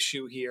time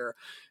issue here.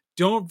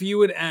 Don't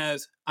view it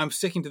as I'm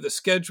sticking to the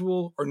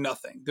schedule or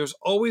nothing. There's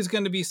always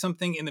going to be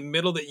something in the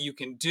middle that you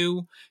can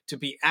do to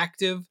be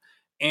active.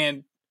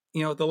 And,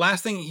 the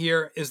last thing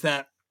here is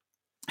that,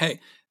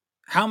 hey,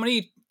 how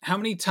many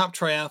top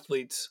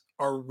triathletes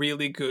are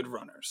really good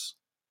runners?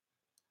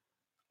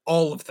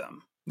 All of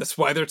them. That's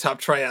why they're top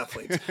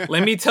triathletes.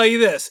 Let me tell you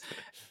this.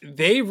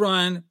 They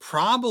run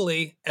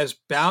probably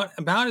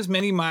about as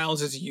many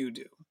miles as you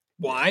do.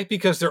 Why?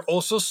 Because they're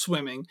also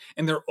swimming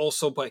and they're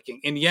also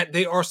biking. And yet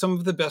they are some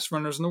of the best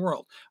runners in the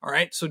world. All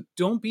right. So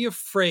don't be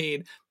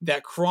afraid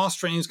that cross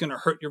training is going to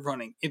hurt your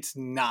running. It's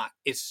not.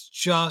 It's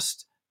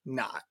just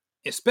not.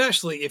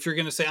 Especially if you're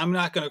going to say, I'm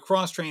not going to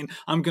cross train.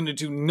 I'm going to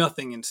do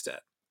nothing instead.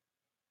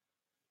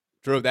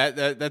 Drew,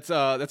 that's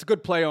a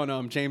good play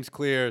on James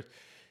Clear.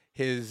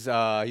 His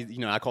I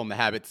call him the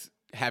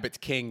habits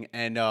king,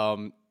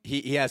 and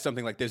he has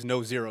something like there's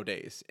no 0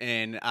 days,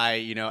 and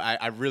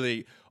I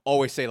really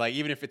always say, like,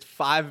 even if it's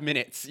 5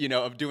 minutes,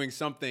 of doing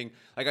something,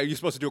 like, are you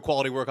supposed to do a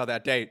quality workout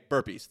that day?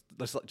 Burpees,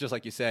 just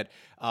like you said,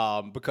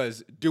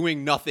 because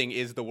doing nothing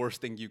is the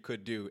worst thing you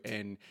could do,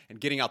 and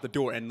getting out the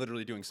door and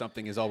literally doing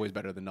something is always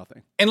better than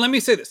nothing. And let me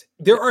say this,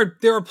 there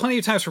are plenty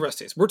of times for rest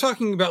days. We're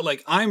talking about,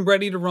 like, I'm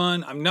ready to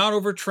run, I'm not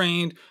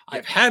overtrained,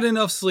 I've had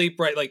enough sleep,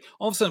 right? Like,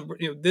 all of a sudden,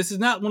 this is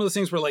not one of those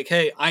things where, like,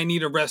 hey, I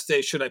need a rest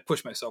day, should I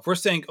push myself? We're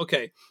saying,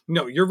 okay,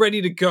 no, you're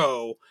ready to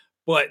go,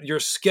 but your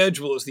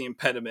schedule is the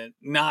impediment,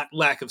 not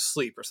lack of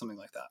sleep or something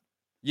like that.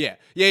 Yeah.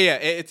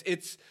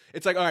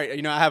 It's like, all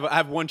right, I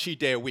have one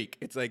cheat day a week.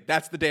 It's like,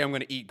 that's the day I'm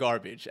going to eat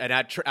garbage, and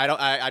I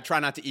try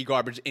not to eat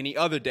garbage any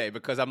other day,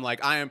 because I'm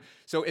like,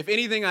 so if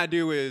anything I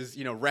do is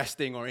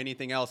resting or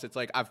anything else, it's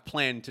like I've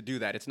planned to do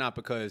that. It's not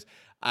because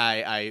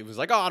I was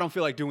like, oh, I don't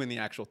feel like doing the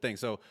actual thing.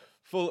 So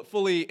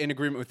fully in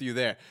agreement with you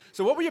there.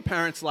 So what were your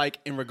parents like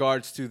in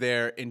regards to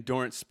their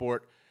endurance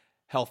sport,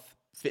 health,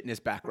 fitness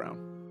background?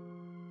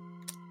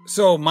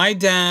 So my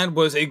dad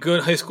was a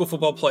good high school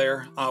football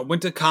player,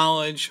 went to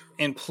college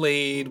and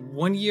played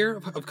 1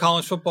 year of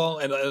college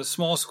football at a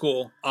small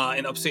school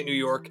in upstate New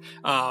York,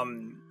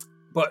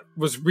 but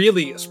was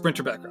really a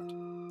sprinter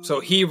background.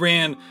 So he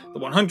ran the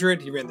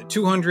 100, he ran the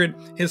 200,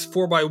 his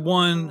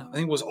 4x1, I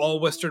think was all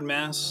Western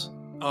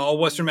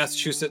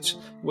Massachusetts,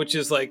 which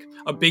is like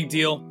a big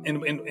deal in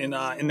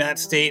that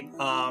state.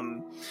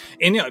 And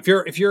if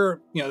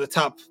you're the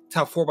top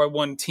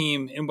 4x1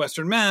 team in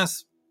Western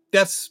Mass,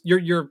 that's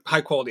your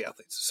high quality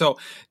athletes. So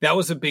that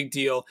was a big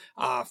deal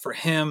for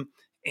him.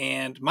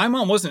 And my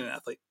mom wasn't an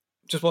athlete,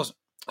 just wasn't.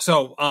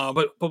 So,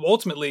 but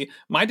ultimately,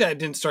 my dad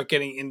didn't start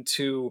getting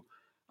into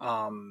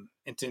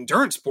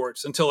endurance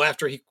sports until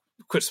after he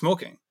quit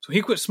smoking. So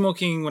he quit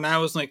smoking when I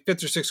was like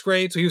 5th or 6th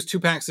grade. So he was 2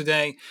 packs a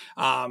day.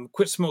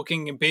 Quit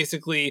smoking and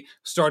basically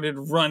started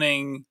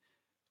running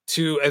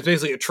as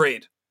basically a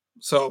trade.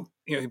 So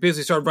he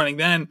basically started running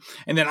then,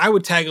 and then I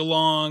would tag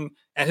along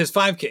at his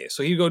 5K.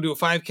 So he'd go do a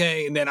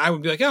 5K, and then I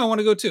would be like, "Yeah, I want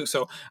to go too."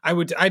 So I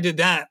did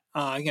that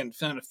again,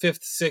 found a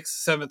 5th,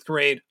 6th, 7th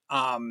grade,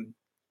 and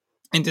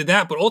did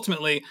that. But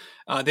ultimately,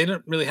 they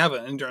didn't really have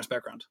an endurance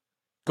background.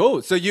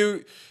 Cool. So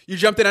you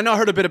jumped in. I know I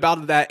heard a bit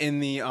about that in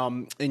the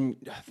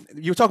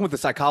you were talking with the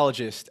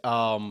psychologist,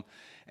 and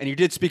you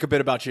did speak a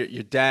bit about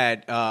your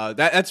dad.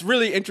 That's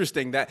really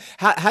interesting.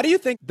 How do you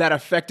think that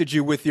affected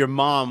you with your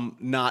mom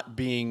not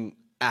being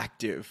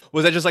active?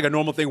 Was that just like a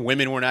normal thing?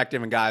 Women weren't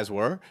active and guys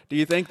were? Do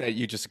you think that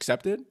you just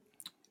accepted?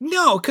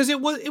 No, because it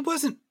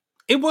wasn't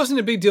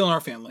a big deal in our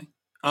family.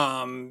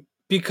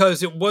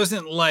 Because it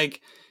wasn't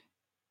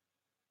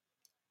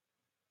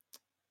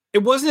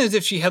as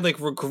if she had like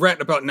regret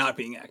about not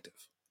being active.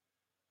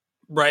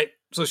 Right?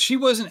 So she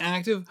wasn't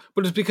active,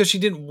 but it's because she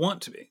didn't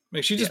want to be.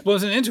 Like she just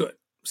wasn't into it.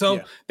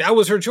 So that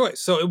was her choice.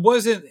 So it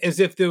wasn't as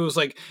if there was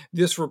like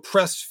this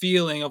repressed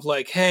feeling of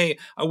like, hey,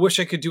 I wish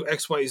I could do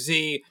X, Y,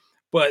 Z,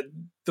 but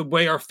the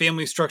way our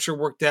family structure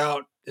worked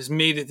out has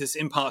made it this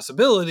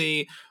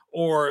impossibility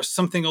or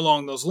something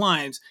along those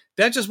lines.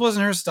 That just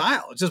wasn't her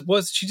style.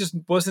 She just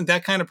wasn't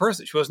that kind of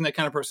person. She wasn't that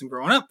kind of person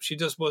growing up. She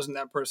just wasn't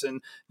that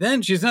person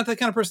then. She's not that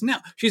kind of person now.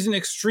 She's an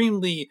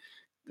extremely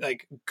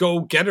like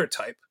go-getter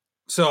type.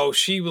 So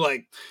she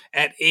like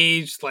at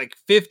age like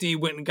 50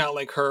 went and got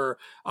like her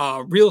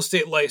real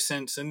estate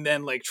license and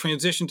then like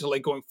transitioned to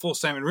like going full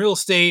time in real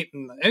estate.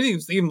 And I think it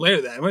was even later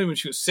than that. It might have been when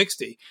she was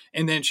 60.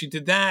 And then she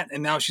did that.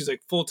 And now she's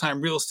like full time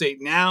real estate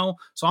now.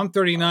 So I'm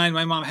 39.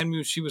 My mom had me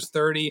when she was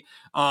 30.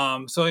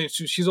 So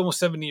she's almost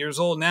 70 years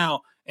old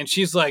now. And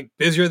she's like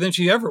busier than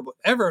she ever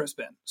has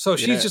been. So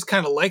she's just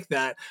kind of like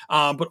that.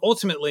 But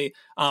ultimately,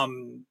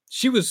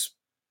 she was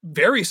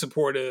very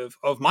supportive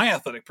of my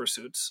athletic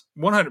pursuits,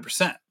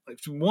 100%, like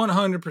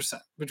 100%.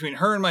 Between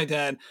her and my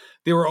dad,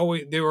 they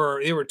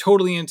were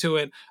totally into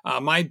it.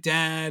 My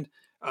dad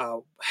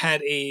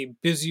had a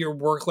busier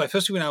work life,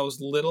 especially when I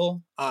was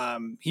little.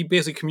 He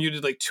basically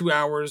commuted like 2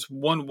 hours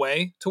one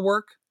way to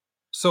work.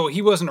 So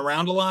he wasn't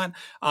around a lot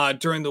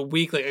during the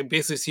week. Like I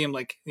basically see him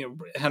like,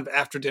 kind of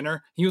after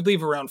dinner. He would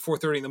leave around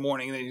 4:30 in the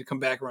morning and then he'd come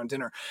back around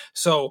dinner.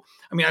 So,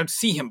 I mean, I'd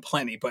see him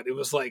plenty, but it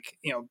was like,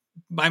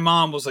 my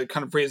mom was like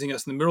kind of raising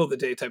us in the middle of the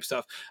day type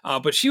stuff.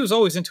 But she was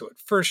always into it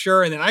for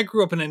sure. And then I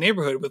grew up in a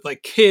neighborhood with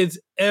like kids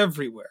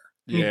everywhere.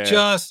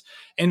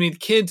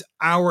 Kids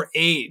our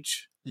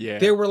age. Yeah.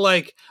 They were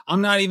like, I'm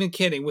not even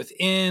kidding.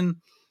 Within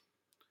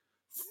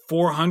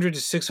 400 to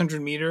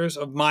 600 meters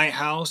of my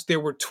house, there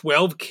were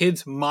 12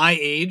 kids my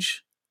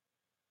age,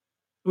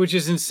 which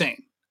is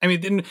insane. I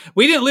mean,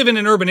 we didn't live in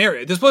an urban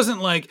area. This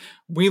wasn't like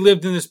we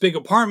lived in this big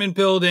apartment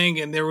building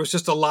and there was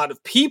just a lot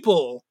of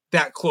people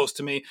that close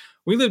to me.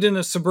 We lived in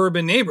a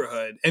suburban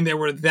neighborhood and there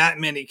were that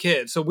many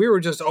kids. So we were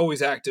just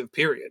always active,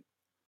 period.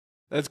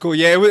 That's cool.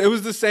 Yeah, it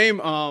was the same.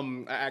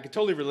 I could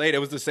totally relate. It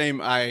was the same.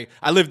 I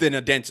lived in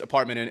a dense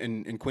apartment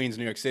in Queens,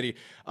 New York City.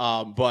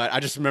 But I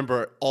just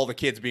remember all the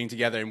kids being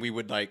together and we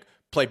would like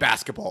play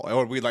basketball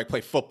or we'd like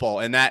play football.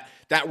 And that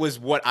was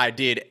what I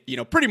did,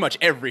 pretty much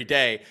every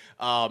day.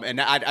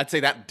 And I'd say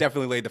that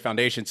definitely laid the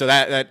foundation. So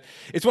that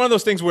it's one of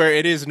those things where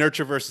it is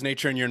nurture versus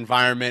nature in your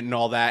environment and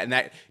all that. And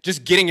that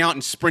just getting out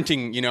and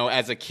sprinting,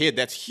 as a kid,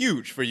 that's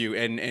huge for you.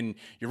 And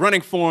you're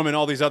running form and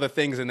all these other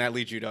things. And that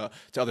leads you to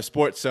other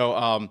sports.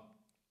 So,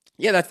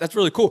 yeah, that's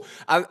really cool.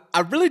 I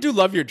really do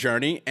love your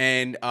journey.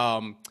 And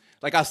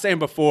like I was saying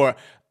before,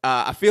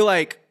 I feel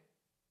like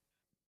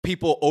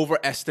people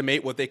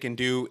overestimate what they can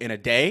do in a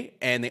day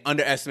and they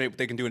underestimate what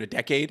they can do in a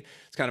decade.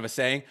 It's kind of a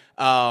saying.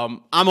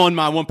 I'm on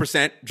my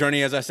 1%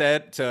 journey, as I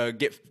said, to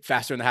get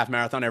faster in the half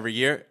marathon every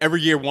year.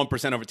 Every year,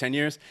 1% over 10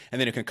 years,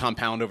 and then it can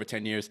compound over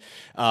 10 years.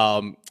 You're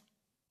on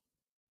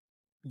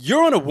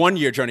a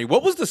 1-year journey.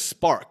 What was the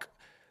spark?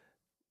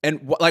 And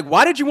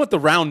why did you want the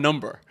round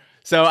number?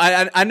 So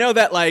I know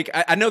that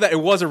I know that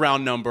it was a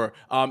round number.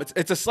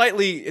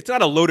 It's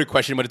not a loaded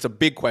question, but it's a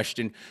big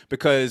question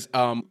because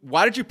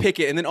why did you pick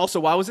it? And then also,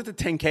 why was it the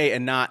 10K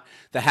and not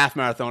the half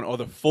marathon or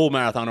the full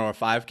marathon or a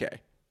 5K?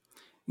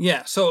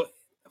 Yeah. So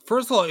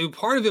first of all,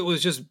 part of it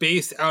was just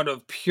based out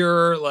of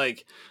pure,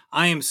 like,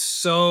 I am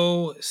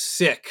so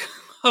sick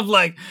of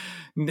like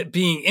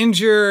being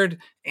injured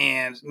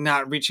and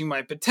not reaching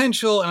my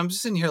potential. And I'm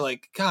just sitting here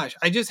like, gosh,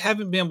 I just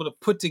haven't been able to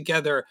put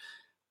together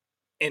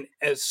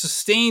a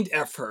sustained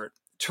effort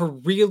to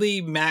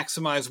really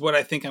maximize what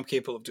I think I'm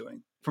capable of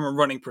doing from a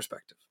running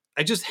perspective.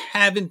 I just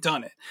haven't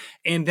done it.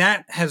 And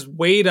that has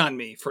weighed on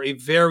me for a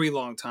very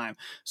long time.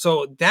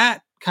 So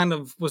that kind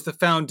of was the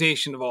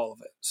foundation of all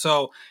of it.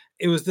 So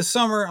it was the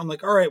summer. I'm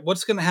like, all right,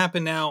 what's going to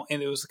happen now?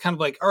 And it was kind of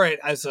like, all right,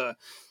 as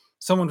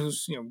someone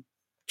who's,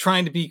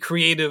 trying to be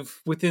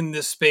creative within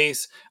this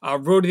space,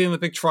 Road to the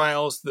Olympic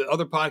Trials, the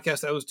other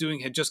podcast I was doing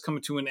had just come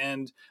to an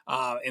end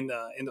in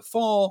the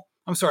fall.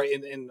 I'm sorry,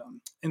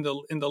 in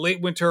the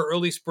late winter,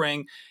 early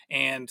spring,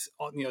 and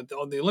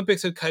the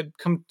Olympics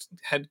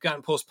had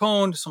gotten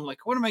postponed. So I'm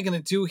like, what am I going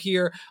to do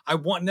here?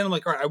 And then I'm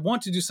like, all right, I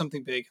want to do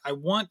something big. I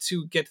want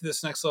to get to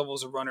this next level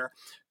as a runner.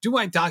 Do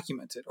I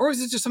document it, or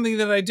is it just something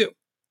that I do?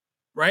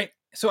 Right.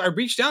 So I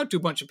reached out to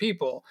a bunch of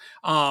people.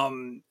 I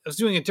was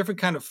doing a different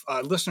kind of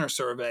listener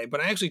survey, but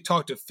I actually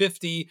talked to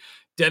 50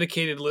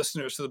 dedicated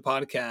listeners to the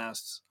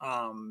podcast,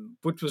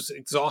 which was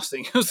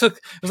exhausting. It was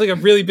like a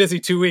really busy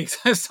 2 weeks.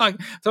 I was talking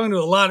to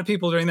a lot of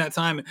people during that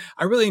time, and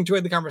I really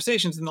enjoyed the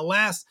conversations. And the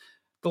last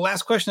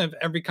question of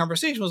every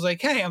conversation was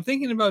like, "Hey, I'm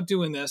thinking about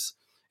doing this.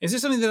 Is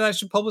this something that I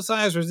should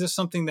publicize, or is this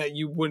something that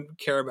you wouldn't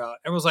care about?"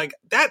 And I was like,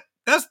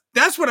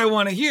 "That's what I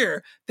want to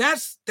hear.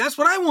 That's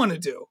what I want to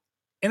do."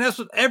 And that's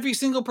what every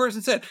single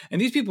person said. And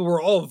these people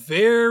were all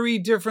very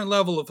different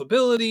level of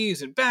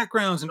abilities and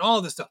backgrounds and all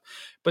this stuff.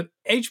 But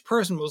each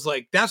person was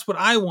like, that's what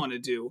I want to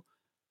do.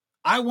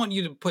 I want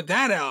you to put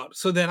that out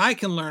so that I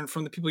can learn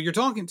from the people you're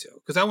talking to,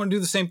 because I want to do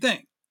the same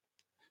thing.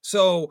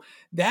 So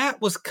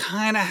that was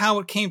kind of how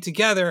it came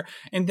together.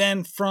 And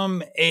then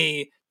from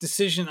a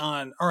decision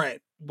on, all right,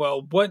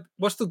 well,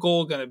 what's the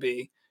goal going to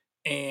be?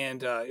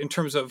 and in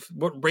terms of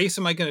what race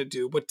am I going to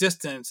do, what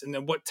distance, and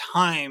then what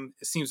time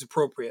seems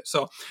appropriate.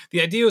 So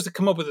the idea was to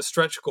come up with a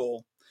stretch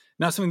goal,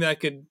 not something that I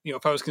could,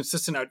 if I was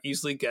consistent, I'd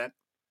easily get.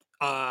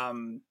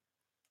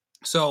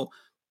 So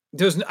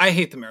I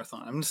hate the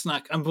marathon. I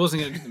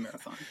wasn't going to do the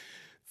marathon.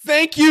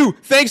 Thank you.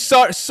 Thanks.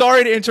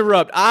 Sorry to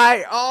interrupt.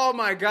 Oh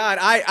my God.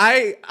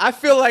 I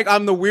feel like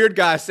I'm the weird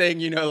guy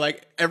saying,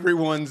 like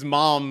everyone's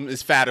mom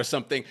is fat or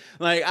something.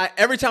 Like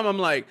every time I'm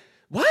like,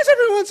 why is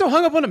everyone so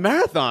hung up on a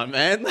marathon,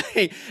 man?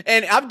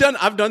 And I've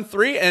done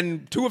 3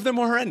 and 2 of them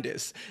were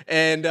horrendous.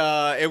 And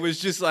it was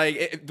just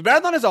like, the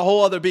marathon is a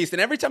whole other beast.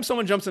 And every time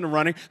someone jumps into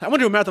running, I want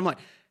to do a marathon. I'm like,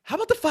 how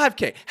about the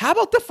 5K? How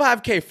about the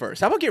 5K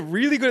first? How about get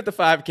really good at the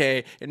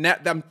 5K? And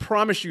that I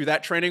promise you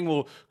that training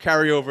will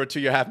carry over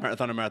to your half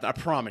marathon or marathon. I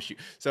promise you.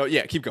 So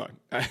yeah, keep going.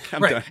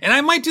 I'm done. And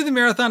I might do the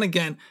marathon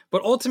again,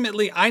 but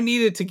ultimately I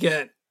needed to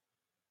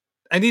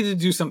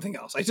do something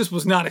else. I just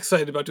was not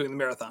excited about doing the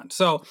marathon.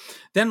 So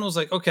then I was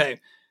like,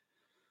 okay,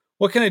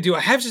 what can I do?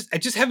 I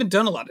just haven't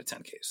done a lot of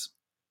 10Ks.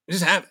 I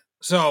just haven't.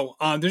 So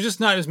there's just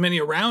not as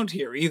many around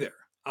here either.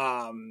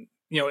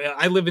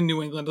 I live in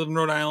New England, I live in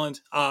Rhode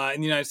Island,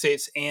 in the United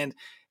States, and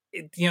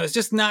it's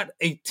just not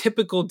a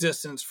typical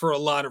distance for a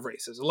lot of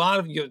races.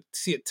 You'll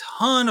see a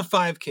ton of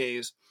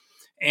 5Ks,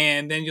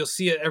 and then you'll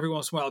see it every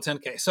once in a while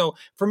 10K. So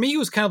for me, it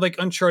was kind of like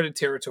uncharted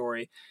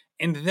territory.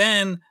 And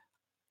then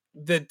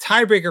the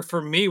tiebreaker for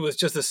me was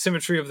just the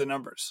symmetry of the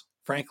numbers,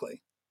 frankly.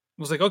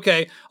 It was like,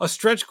 okay, a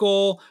stretch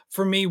goal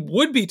for me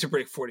would be to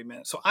break 40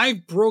 minutes. So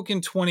I've broken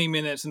 20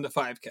 minutes in the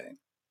 5K.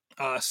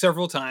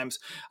 Several times.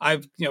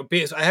 I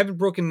haven't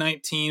broken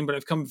 19, but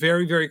I've come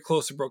very, very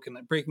close to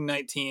breaking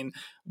 19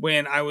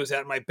 when I was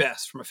at my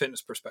best from a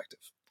fitness perspective.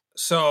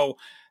 So,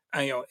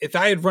 if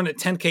I had run a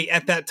 10K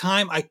at that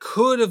time, I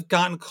could have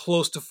gotten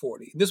close to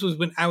 40. This was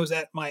when I was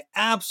at my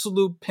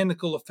absolute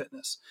pinnacle of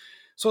fitness.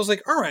 So I was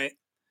like, all right,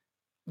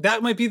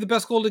 that might be the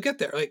best goal to get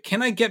there. Like,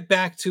 can I get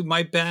back to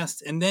my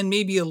best and then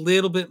maybe a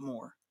little bit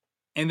more?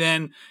 And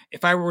then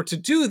if I were to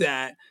do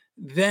that,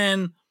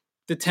 then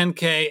the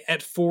 10K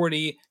at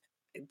 40,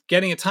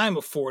 getting a time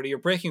of 40 or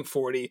breaking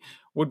 40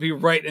 would be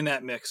right in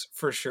that mix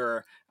for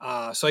sure.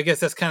 So I guess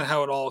that's kind of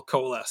how it all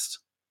coalesced.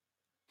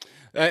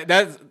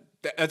 That's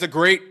a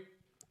great.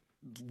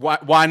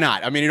 Why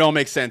not? I mean, it all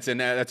makes sense, and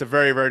that's a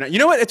very, very nice. You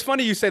know what? It's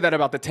funny you say that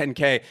about the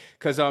 10K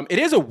because it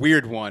is a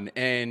weird one,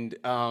 and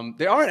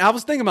they aren't. I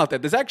was thinking about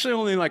that. There's actually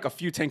only like a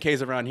few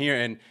 10Ks around here,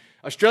 and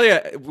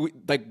Australia,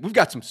 we've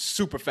got some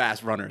super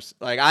fast runners.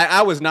 Like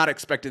I was not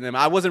expecting them.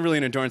 I wasn't really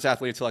an endurance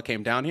athlete until I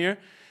came down here.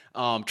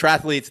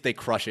 Triathletes, they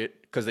crush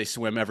it because they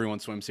swim. Everyone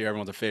swims here.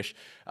 Everyone's a fish.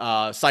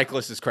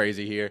 Cyclists is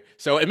crazy here.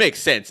 So it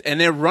makes sense. And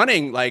they're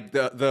running like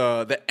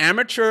the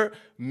amateur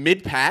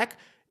mid-pack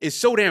is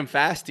so damn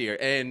fast here.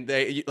 And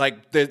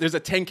there's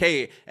a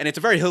 10K and it's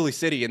a very hilly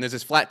city and there's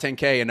this flat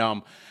 10K.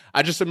 And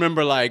I just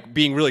remember like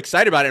being really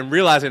excited about it and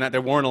realizing that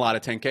there weren't a lot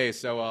of 10Ks.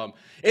 So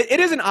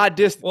it is an odd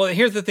distance. Well,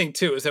 here's the thing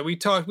too, is that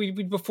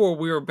before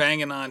we were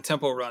banging on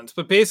tempo runs,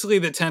 but basically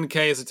the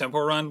 10K is a tempo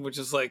run, which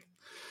is like,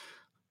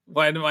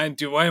 why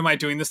am I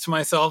doing this to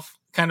myself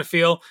kind of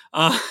feel?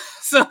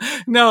 So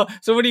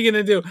what are you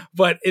going to do?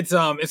 But it's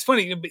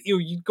funny,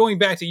 you going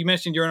back to, you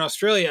mentioned you're in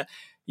Australia,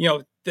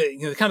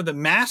 kind of the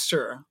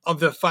master of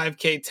the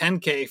 5K,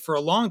 10K for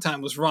a long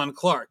time was Ron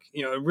Clark,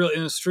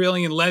 an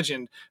Australian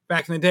legend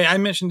back in the day. I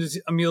mentioned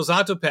Emil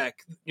Zatopek,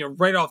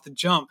 right off the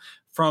jump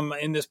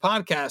in this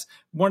podcast.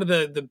 One of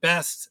the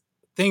best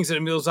things that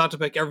Emil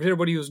Zatopek ever did,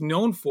 what he was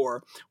known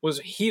for, was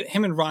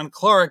him and Ron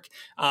Clark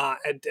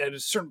at a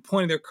certain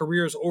point in their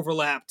careers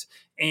overlapped,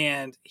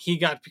 and he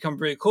got to become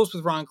very close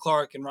with Ron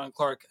Clark. And Ron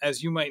Clark,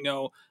 as you might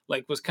know,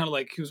 was kind of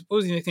like, what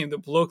was the nickname? The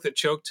bloke that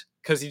choked,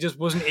 because he just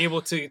wasn't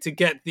able to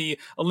get the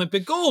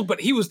Olympic gold, but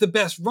he was the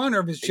best runner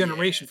of his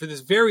generation for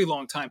this very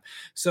long time.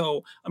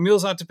 So Emil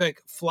Zatopek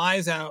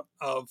flies out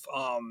of,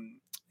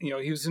 he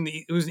was in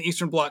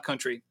Eastern Bloc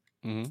country.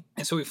 Mm-hmm.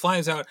 And so he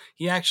flies out.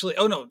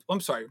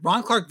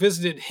 Ron Clark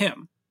visited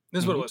him.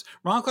 This is what it was.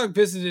 Ron Clark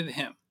visited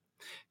him,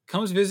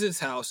 comes visit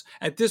his house.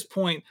 At this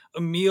point,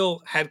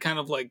 Emil had kind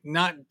of like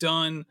not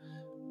done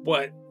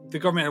what the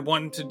government had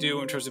wanted to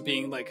do in terms of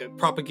being like a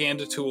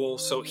propaganda tool.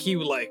 So he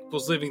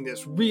was living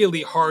this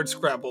really hard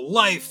scrabble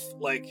life,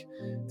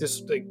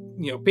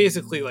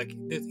 basically like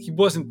he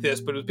wasn't this,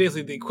 but it was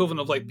basically the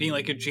equivalent of like being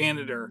like a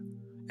janitor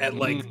at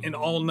like an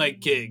all-night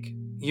gig.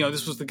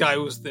 This was the guy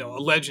who was a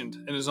legend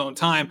in his own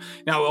time.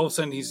 Now, all of a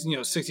sudden, he's,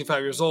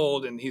 65 years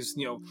old and he's,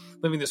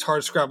 living this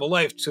hard scrabble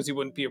life because he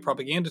wouldn't be a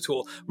propaganda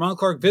tool. Ron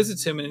Clark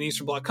visits him in an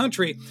Eastern Bloc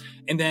country.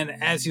 And then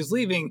as he's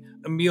leaving,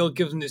 Emil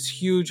gives him this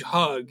huge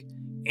hug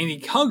and he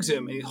hugs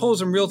him and he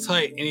holds him real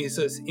tight. And he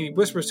says, and he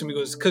whispers to him, he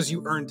goes, "It's because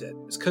you earned it.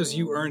 It's because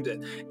you earned it."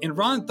 And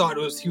Ron thought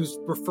he was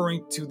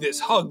referring to this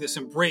hug, this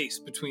embrace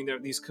between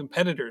these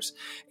competitors.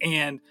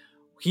 And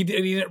he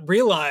didn't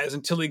realize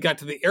until he got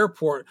to the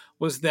airport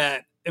was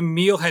that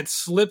Emil had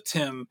slipped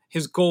him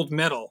his gold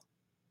medal.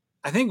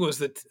 I think it was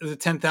the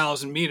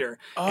 10,000 meter.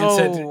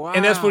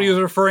 And that's what he was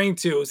referring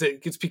to, is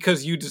that it's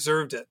because you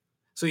deserved it.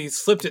 So he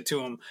slipped it to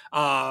him.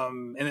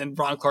 And then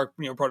Ron Clark,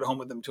 brought it home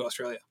with him to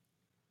Australia.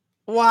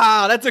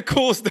 Wow, that's a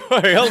cool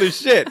story. Holy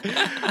shit.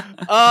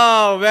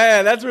 Oh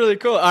man, that's really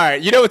cool. All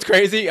right. You know what's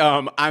crazy?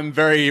 I'm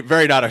very,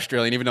 very not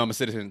Australian, even though I'm a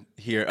citizen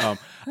here.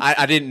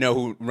 I didn't know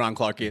who Ron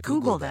Clark is.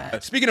 Google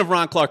that. Speaking of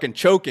Ron Clark and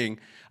choking,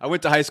 I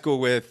went to high school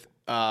with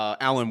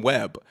Alan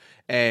Webb.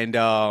 And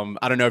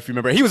I don't know if you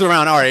remember, he was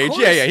around our age.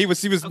 Yeah, he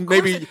was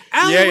maybe.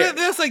 Alan Webb,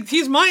 that's like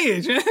he's my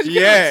age.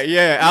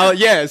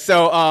 Yeah.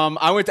 So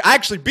I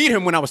actually beat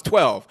him when I was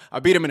 12.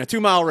 I beat him in a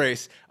 2-mile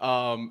race,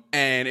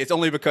 and it's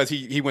only because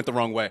he went the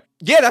wrong way.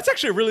 Yeah, that's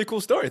actually a really cool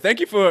story. Thank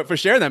you for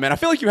sharing that, man. I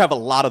feel like you have a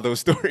lot of those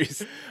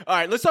stories. All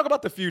right, let's talk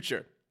about the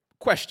future.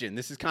 Question.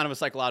 This is kind of a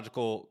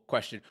psychological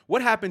question.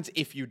 What happens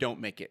if you don't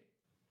make it?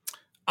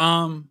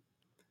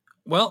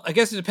 Well, I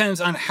guess it depends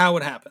on how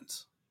it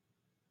happens,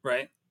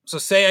 right? So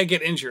say I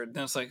get injured,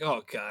 then it's like,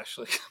 oh gosh,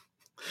 like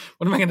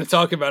what am I going to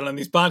talk about on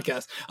these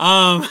podcasts?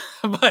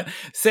 But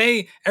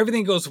say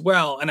everything goes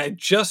well and I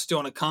just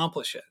don't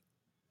accomplish it,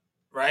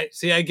 right?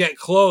 See, I get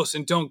close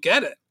and don't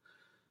get it.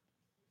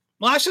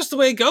 Well, that's just the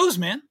way it goes,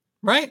 man,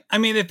 right? I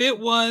mean, if it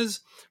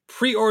was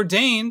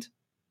preordained,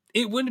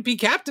 it wouldn't be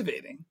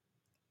captivating,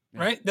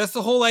 right? That's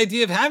the whole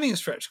idea of having a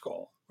stretch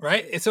goal,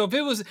 right? And so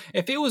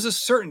if it was a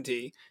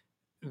certainty,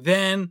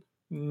 then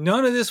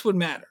none of this would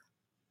matter.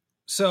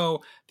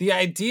 So the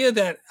idea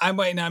that I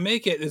might not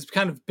make it is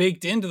kind of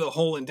baked into the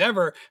whole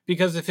endeavor,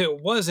 because if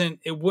it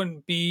wasn't, it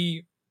wouldn't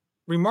be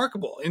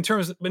remarkable in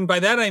terms, and by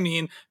that I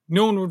mean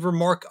no one would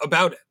remark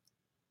about it.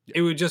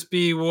 It would just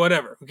be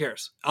whatever. Who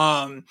cares?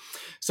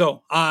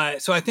 So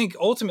I think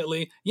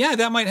ultimately, yeah,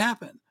 that might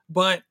happen.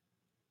 But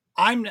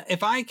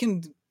if I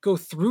can go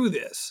through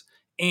this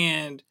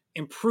and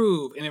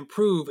improve, and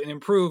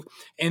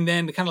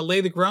then kind of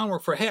lay the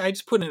groundwork for, hey, I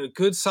just put in a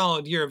good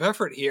solid year of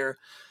effort here,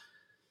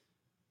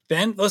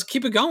 then let's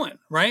keep it going,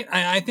 right?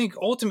 I think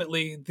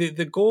ultimately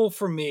the goal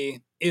for me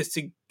is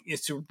to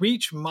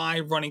reach my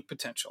running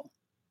potential.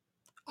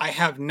 I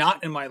have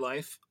not in my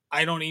life.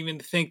 I don't even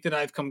think that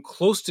I've come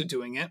close to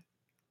doing it.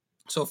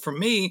 So for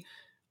me,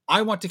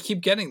 I want to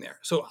keep getting there.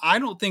 So I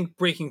don't think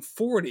breaking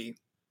 40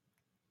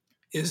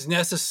 is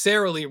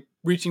necessarily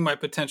reaching my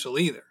potential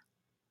either.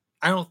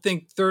 I don't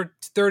think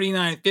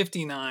 39,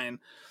 59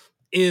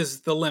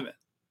 is the limit.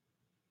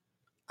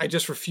 I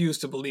just refuse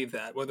to believe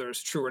that. Whether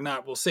it's true or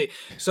not, we'll see.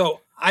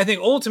 So I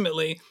think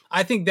ultimately,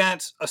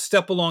 that's a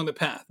step along the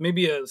path,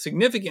 maybe a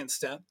significant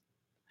step,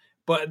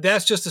 but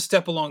that's just a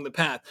step along the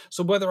path.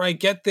 So whether I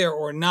get there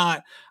or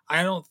not,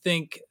 I don't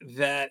think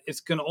that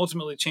it's going to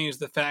ultimately change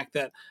the fact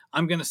that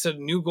I'm going to set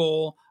a new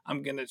goal.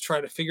 I'm going to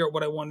try to figure out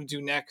what I want to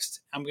do next.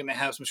 I'm going to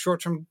have some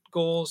short-term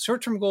goals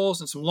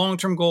and some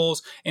long-term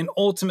goals. And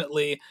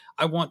ultimately,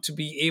 I want to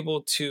be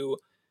able to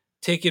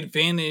take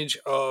advantage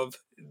of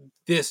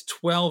this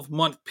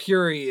 12-month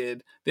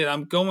period that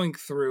I'm going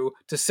through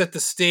to set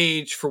the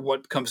stage for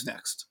what comes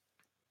next.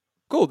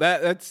 Cool.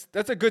 That's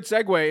a good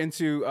segue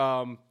into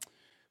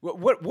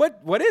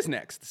what is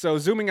next. So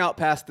zooming out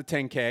past the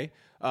 10K,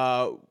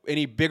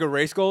 any bigger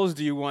race goals?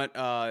 Do you want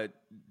to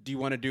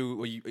do?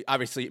 Well,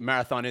 obviously,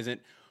 marathon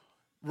isn't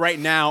right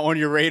now on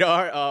your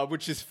radar,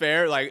 which is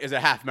fair. Like, is it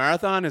a half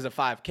marathon? Is it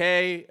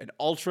 5K? An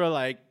ultra?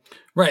 Like,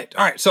 right.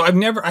 All right. So I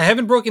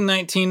haven't broken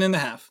 19 in the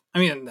half.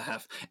 In the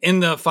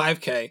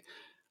 5K.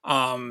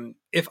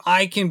 If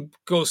I can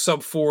go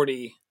sub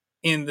 40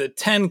 in the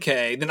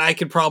 10K, then I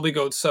could probably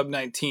go sub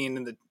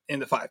 19 in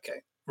the 5K.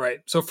 Right.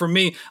 So for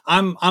me,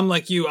 I'm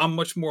like you, I'm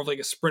much more of like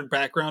a sprint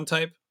background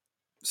type.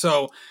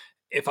 So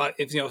if I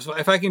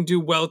can do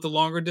well at the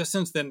longer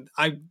distance, then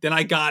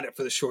I got it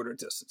for the shorter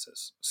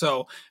distances.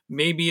 So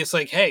maybe it's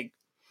like, hey,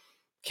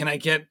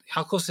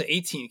 how close to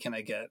 18 can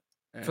I get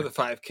for the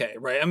 5K,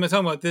 right? I'm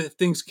talking about if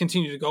things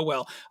continue to go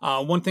well.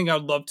 One thing I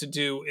would love to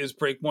do is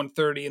break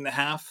 130 in the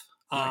half.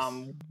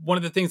 Nice. One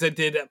of the things I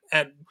did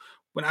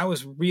when I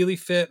was really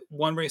fit,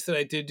 one race that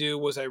I did do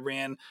was I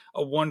ran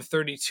a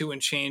 132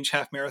 and change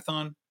half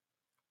marathon,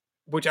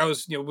 which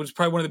was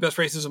probably one of the best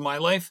races of my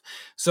life.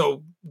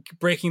 So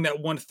breaking that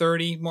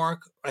 130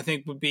 mark, I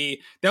think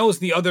that was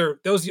the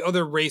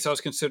other race I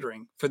was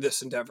considering for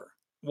this endeavor,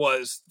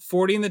 was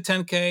 40 in the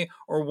 10K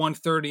or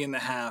 130 in the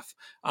half.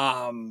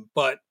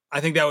 But I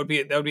think that would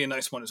be a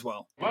nice one as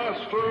well.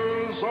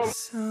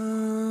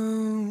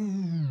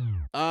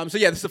 So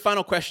yeah, this is the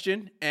final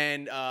question,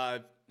 and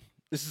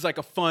this is like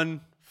a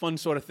fun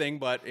sort of thing,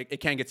 but it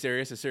can get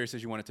serious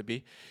as you want it to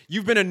be.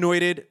 You've been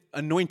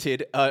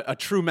anointed a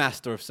true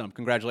master of some.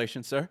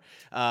 Congratulations, sir.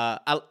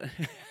 Here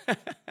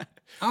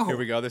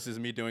we go. This is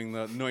me doing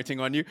the anointing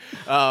on you.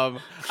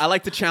 I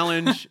like to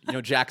challenge,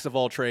 jacks of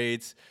all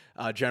trades,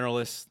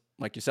 generalists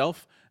like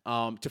yourself,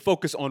 to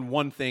focus on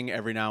one thing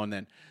every now and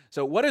then.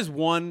 So what is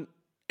one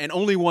and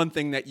only one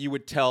thing that you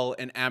would tell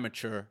an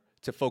amateur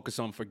to focus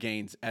on for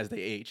gains as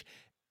they age?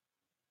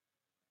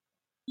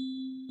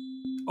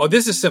 Oh,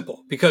 this is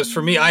simple, because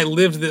for me, I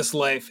lived this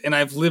life and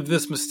I've lived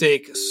this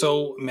mistake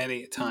so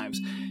many times.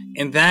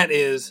 And that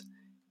is,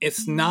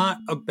 it's not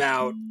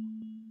about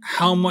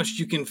how much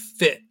you can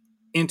fit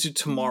into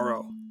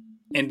tomorrow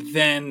and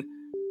then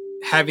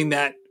having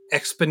that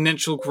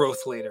exponential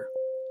growth later.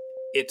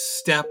 It's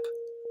step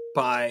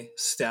by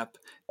step,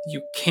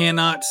 you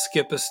cannot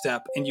skip a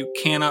step and you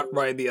cannot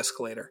ride the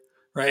escalator,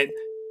 right?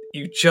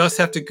 You just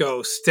have to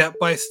go step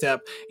by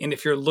step. And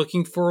if you're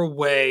looking for a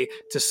way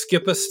to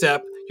skip a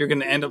step, you're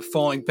going to end up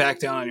falling back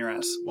down on your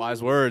ass.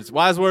 Wise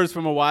words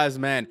from a wise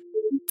man.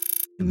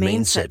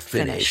 Main set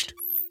finished.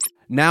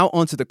 Now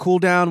onto the cool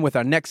down with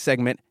our next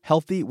segment,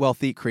 Healthy,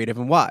 Wealthy, Creative,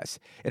 and Wise.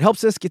 It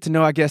helps us get to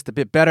know our guest a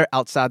bit better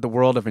outside the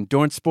world of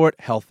endurance sport,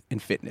 health,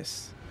 and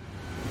fitness.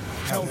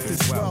 Health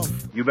is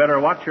wealth. You better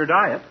watch your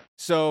diet.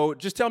 So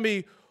just tell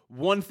me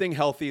one thing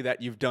healthy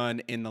that you've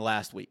done in the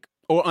last week,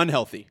 or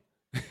unhealthy.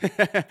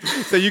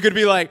 So you could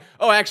be like,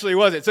 oh, actually,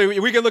 was it? So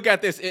we can look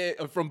at this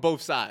from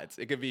both sides.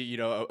 It could be,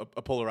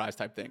 a polarized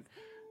type thing.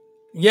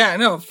 Yeah,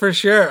 no, for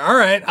sure. All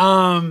right.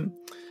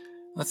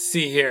 Let's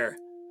see here.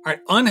 All right.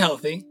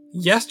 Unhealthy.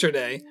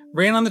 Yesterday,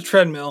 ran on the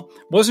treadmill,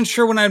 wasn't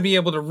sure when I'd be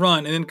able to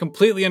run, and then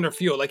completely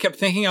underfueled. I kept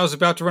thinking I was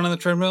about to run on the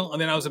treadmill, and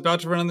then I was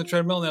about to run on the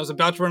treadmill, and then I was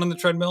about to run on the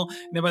treadmill,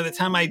 and then by the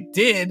time I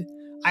did,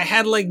 I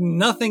had like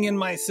nothing in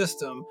my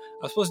system.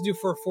 I was supposed to do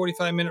for a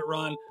 45-minute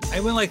run.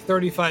 I went like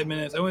 35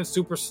 minutes. I went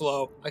super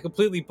slow. I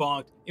completely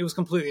bonked. It was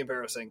completely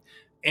embarrassing.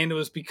 And it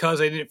was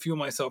because I didn't fuel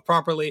myself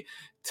properly.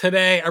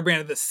 Today, I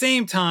ran at the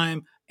same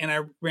time, and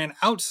I ran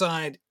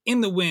outside in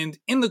the wind,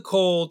 in the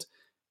cold,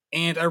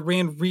 and I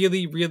ran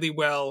really, really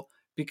well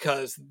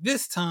because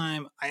this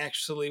time I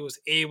actually was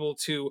able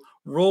to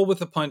roll with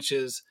the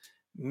punches,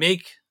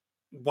 make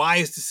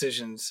wise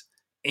decisions,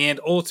 and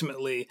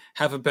ultimately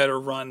have a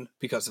better run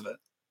because of it.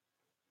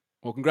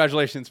 Well,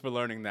 congratulations for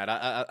learning that.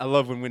 I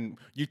love when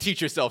you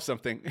teach yourself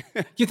something.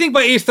 You think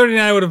by age 39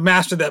 I would have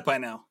mastered that by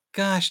now?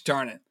 Gosh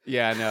darn it.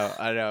 Yeah,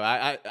 I know.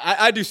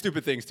 I do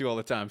stupid things too all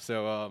the time.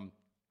 So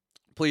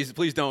please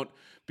don't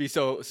be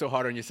so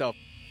hard on yourself.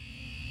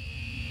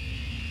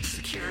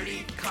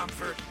 Security,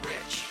 comfort,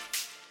 rich.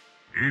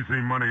 Easy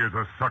money is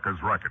a sucker's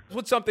racket.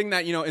 What's something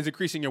that, is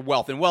increasing your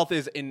wealth? And wealth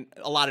is in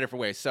a lot of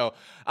different ways. So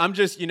I'm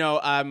just,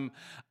 I'm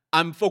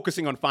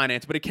focusing on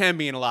finance, but it can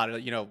be in a lot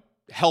of,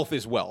 health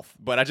is wealth.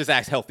 But I just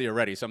asked healthy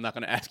already, so I'm not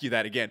going to ask you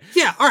that again.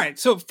 Yeah, all right.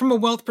 So from a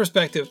wealth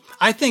perspective,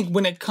 I think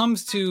when it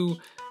comes to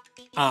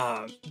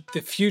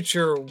the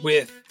future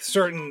with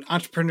certain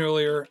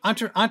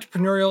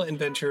entrepreneurial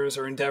adventures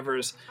or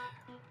endeavors,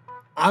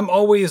 I'm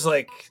always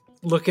like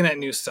looking at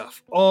new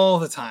stuff all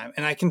the time.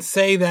 And I can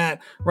say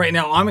that right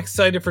now I'm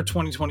excited for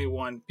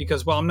 2021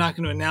 because while I'm not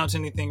going to announce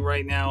anything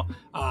right now,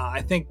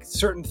 I think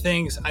certain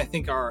things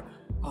are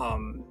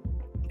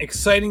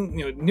exciting,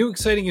 new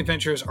exciting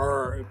adventures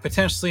are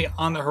potentially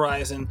on the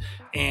horizon.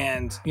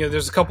 And,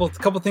 there's a couple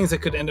things that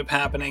could end up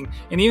happening.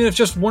 And even if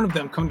just one of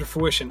them come to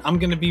fruition, I'm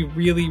going to be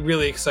really,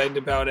 really excited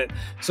about it.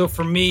 So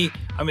for me,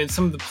 I'm in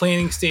some of the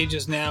planning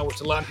stages now,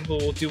 which a lot of people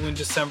will do in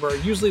December,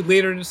 usually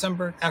later in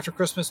December after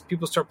Christmas,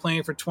 people start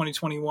planning for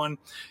 2021.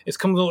 It's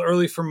come a little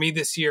early for me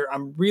this year.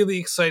 I'm really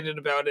excited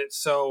about it.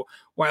 So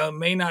while it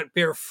may not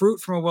bear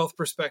fruit from a wealth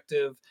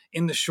perspective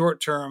in the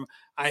short term,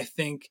 I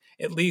think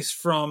at least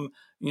from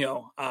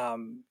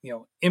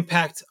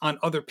impact on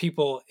other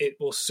people, it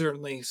will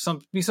certainly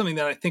be something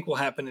that I think will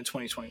happen in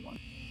 2021.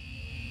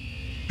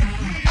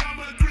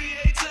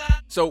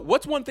 So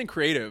what's one thing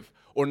creative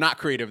or not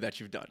creative that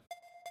you've done?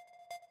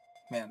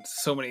 Man,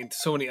 so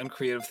many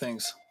uncreative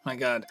things. My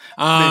God.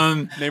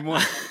 Name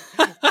one.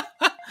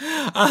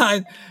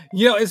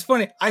 It's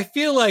funny. I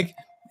feel like,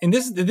 and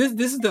this is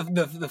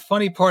the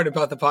funny part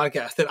about the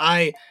podcast that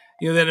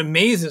that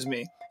amazes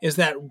me is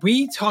that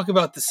we talk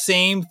about the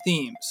same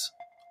themes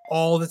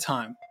all the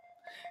time.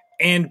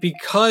 And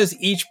because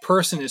each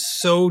person is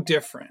so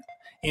different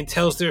and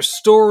tells their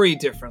story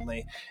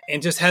differently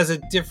and just has a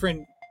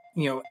different,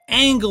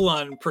 angle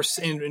on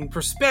and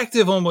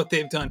perspective on what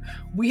they've done,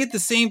 we hit the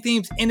same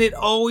themes and it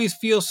always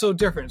feels so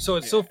different. So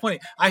it's so funny.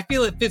 I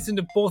feel it fits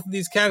into both of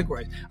these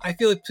categories. I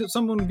feel like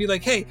someone would be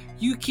like, hey,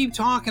 you keep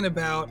talking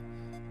about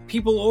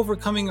people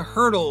overcoming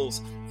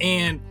hurdles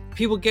and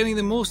people getting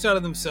the most out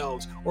of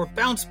themselves or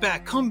bounce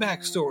back,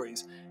 comeback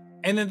stories.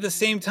 And at the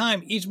same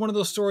time, each one of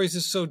those stories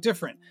is so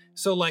different.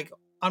 So like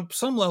on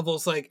some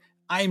levels, like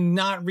I'm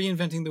not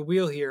reinventing the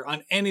wheel here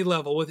on any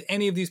level with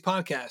any of these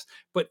podcasts,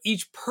 but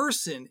each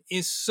person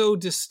is so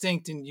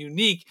distinct and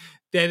unique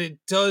that it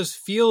does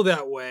feel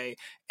that way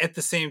at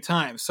the same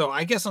time. So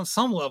I guess on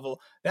some level,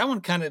 that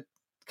one kind of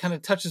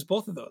touches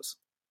both of those.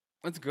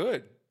 That's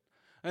good.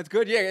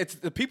 Yeah, it's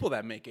the people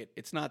that make it.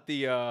 It's not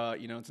the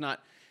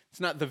it's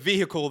not the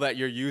vehicle that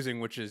you're using,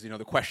 which is,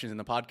 the questions in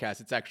the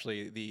podcast. It's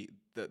actually the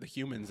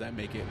humans that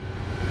make it.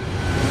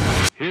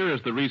 Here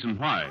is the reason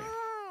why.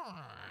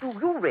 Do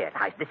you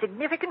realize the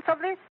significance of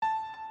this?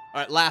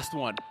 All right, last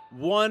one.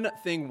 One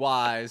thing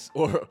wise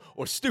or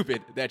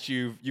stupid that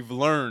you've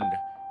learned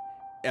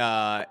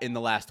in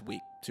the last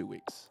week, 2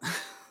 weeks.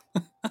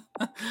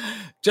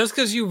 Just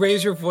because you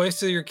raise your voice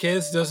to your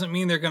kids doesn't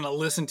mean they're going to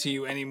listen to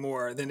you any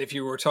more than if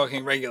you were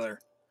talking regular.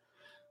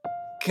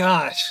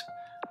 Gosh.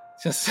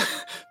 Just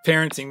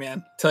parenting,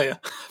 man. Tell you,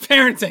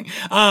 parenting.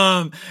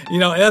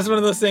 That's one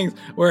of those things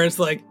where it's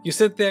like you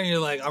sit there and you're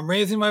like, I'm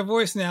raising my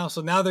voice now,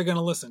 so now they're going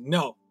to listen.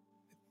 No,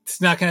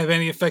 it's not going to have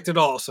any effect at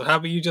all. So how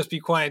about you just be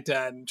quiet,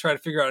 Dad, and try to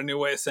figure out a new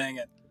way of saying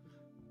it?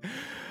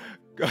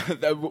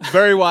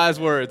 Very wise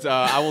words.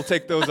 I will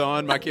take those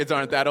on. My kids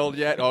aren't that old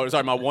yet. Oh,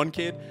 sorry, my one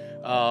kid.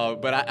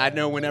 But I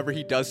know whenever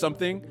he does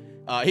something,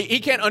 he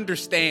can't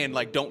understand,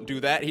 like, don't do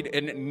that.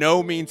 And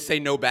no means say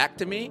no back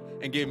to me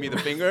and give me the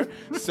finger.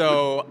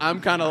 So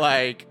I'm kind of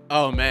like,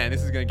 oh, man,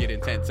 this is going to get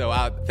intense. So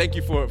thank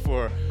you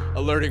for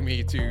alerting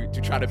me to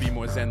try to be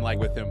more zen-like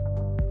with him.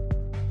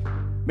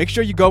 Make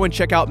sure you go and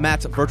check out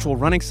Matt's virtual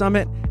running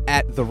summit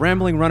at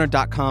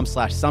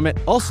theramblingRunner.com/summit.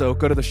 Also,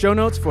 go to the show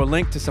notes for a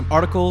link to some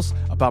articles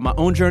about my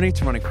own journey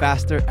to running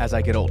faster as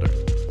I get older.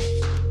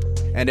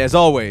 And as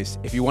always,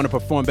 if you want to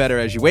perform better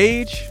as you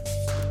age,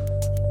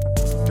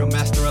 don't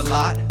master a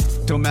lot,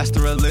 don't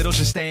master a little,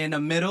 just stay in the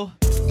middle.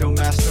 Don't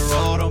master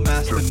all, don't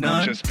master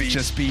none,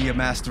 just be a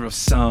master of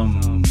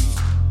some.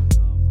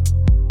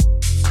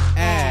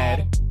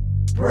 Ad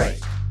break.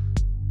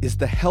 Is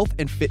the health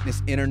and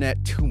fitness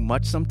internet too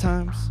much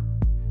sometimes?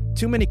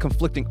 Too many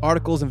conflicting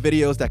articles and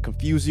videos that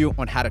confuse you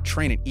on how to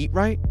train and eat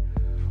right?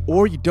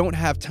 Or you don't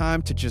have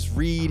time to just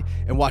read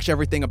and watch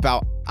everything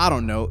about, I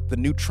don't know, the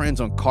new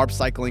trends on carb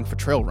cycling for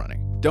trail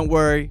running? Don't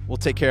worry, we'll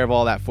take care of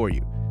all that for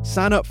you.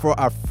 Sign up for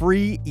our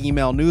free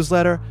email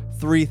newsletter,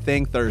 3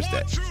 Thing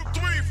Thursday.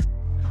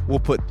 We'll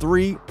put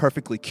 3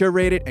 perfectly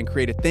curated and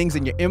created things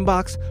in your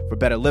inbox for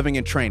better living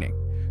and training.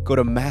 Go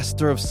to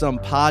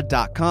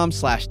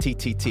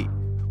masterofsomepod.com/TTT.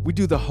 We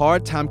do the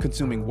hard,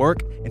 time-consuming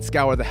work and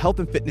scour the health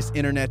and fitness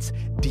internet's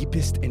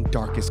deepest and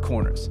darkest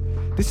corners.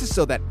 This is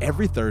so that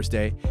every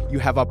Thursday, you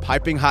have a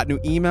piping hot new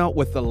email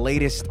with the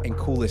latest and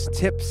coolest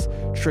tips,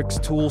 tricks,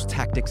 tools,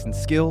 tactics, and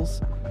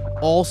skills,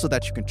 all so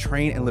that you can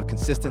train and live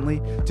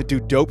consistently to do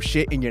dope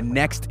shit in your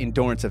next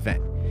endurance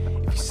event.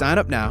 If you sign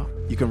up now,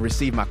 you can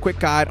receive my quick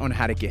guide on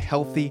how to get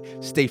healthy,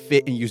 stay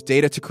fit, and use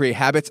data to create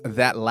habits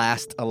that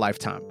last a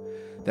lifetime.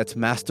 That's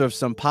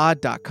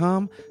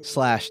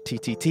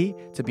masterofsomepod.com/TTT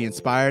to be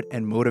inspired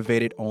and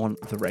motivated on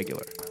the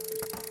regular.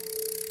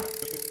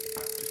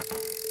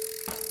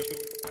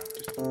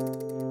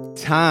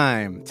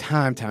 Time.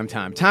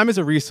 Time is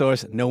a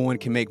resource no one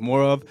can make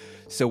more of,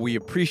 so we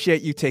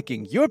appreciate you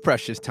taking your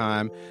precious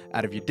time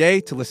out of your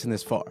day to listen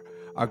this far.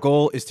 Our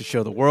goal is to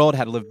show the world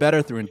how to live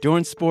better through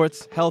endurance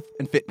sports, health,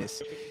 and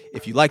fitness.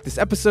 If you like this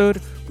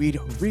episode, we'd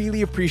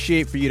really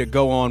appreciate for you to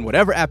go on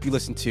whatever app you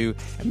listen to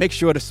and make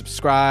sure to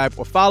subscribe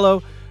or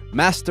follow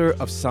Master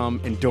of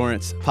Some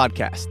Endurance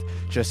Podcast.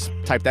 Just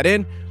type that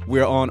in.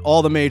 We're on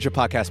all the major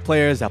podcast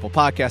players, Apple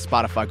Podcasts,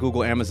 Spotify,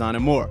 Google, Amazon,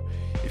 and more.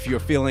 If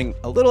you're feeling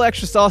a little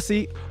extra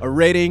saucy, a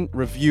rating,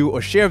 review,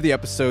 or share of the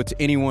episode to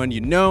anyone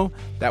you know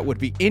that would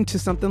be into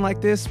something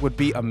like this would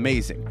be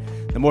amazing.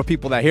 The more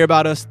people that hear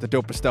about us, the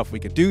doper stuff we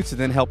could do to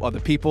then help other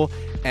people.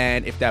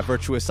 And if that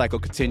virtuous cycle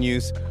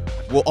continues,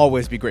 we'll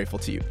always be grateful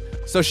to you.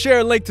 So share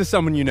a link to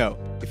someone you know.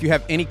 If you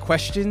have any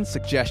questions,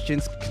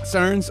 suggestions,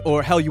 concerns,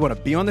 or hell you want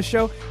to be on the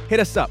show, hit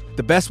us up.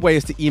 The best way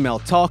is to email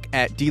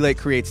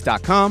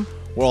talk@dlatecreates.com.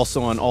 We're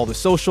also on all the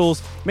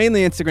socials,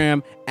 mainly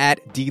Instagram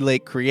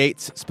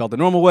 @dlatecreates, spelled the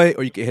normal way,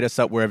 or you can hit us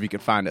up wherever you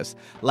can find us.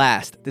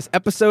 Last, this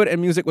episode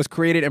and music was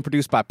created and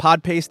produced by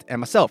Podpaste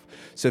and myself.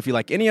 So if you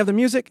like any of the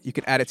music, you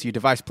can add it to your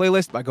device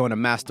playlist by going to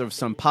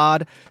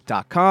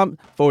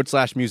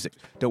masterofsomepod.com/music.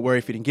 Don't worry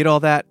if you didn't get all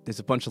that. There's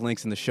a bunch of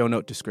links in the show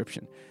note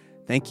description.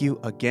 Thank you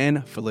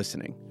again for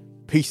listening.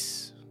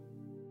 Peace.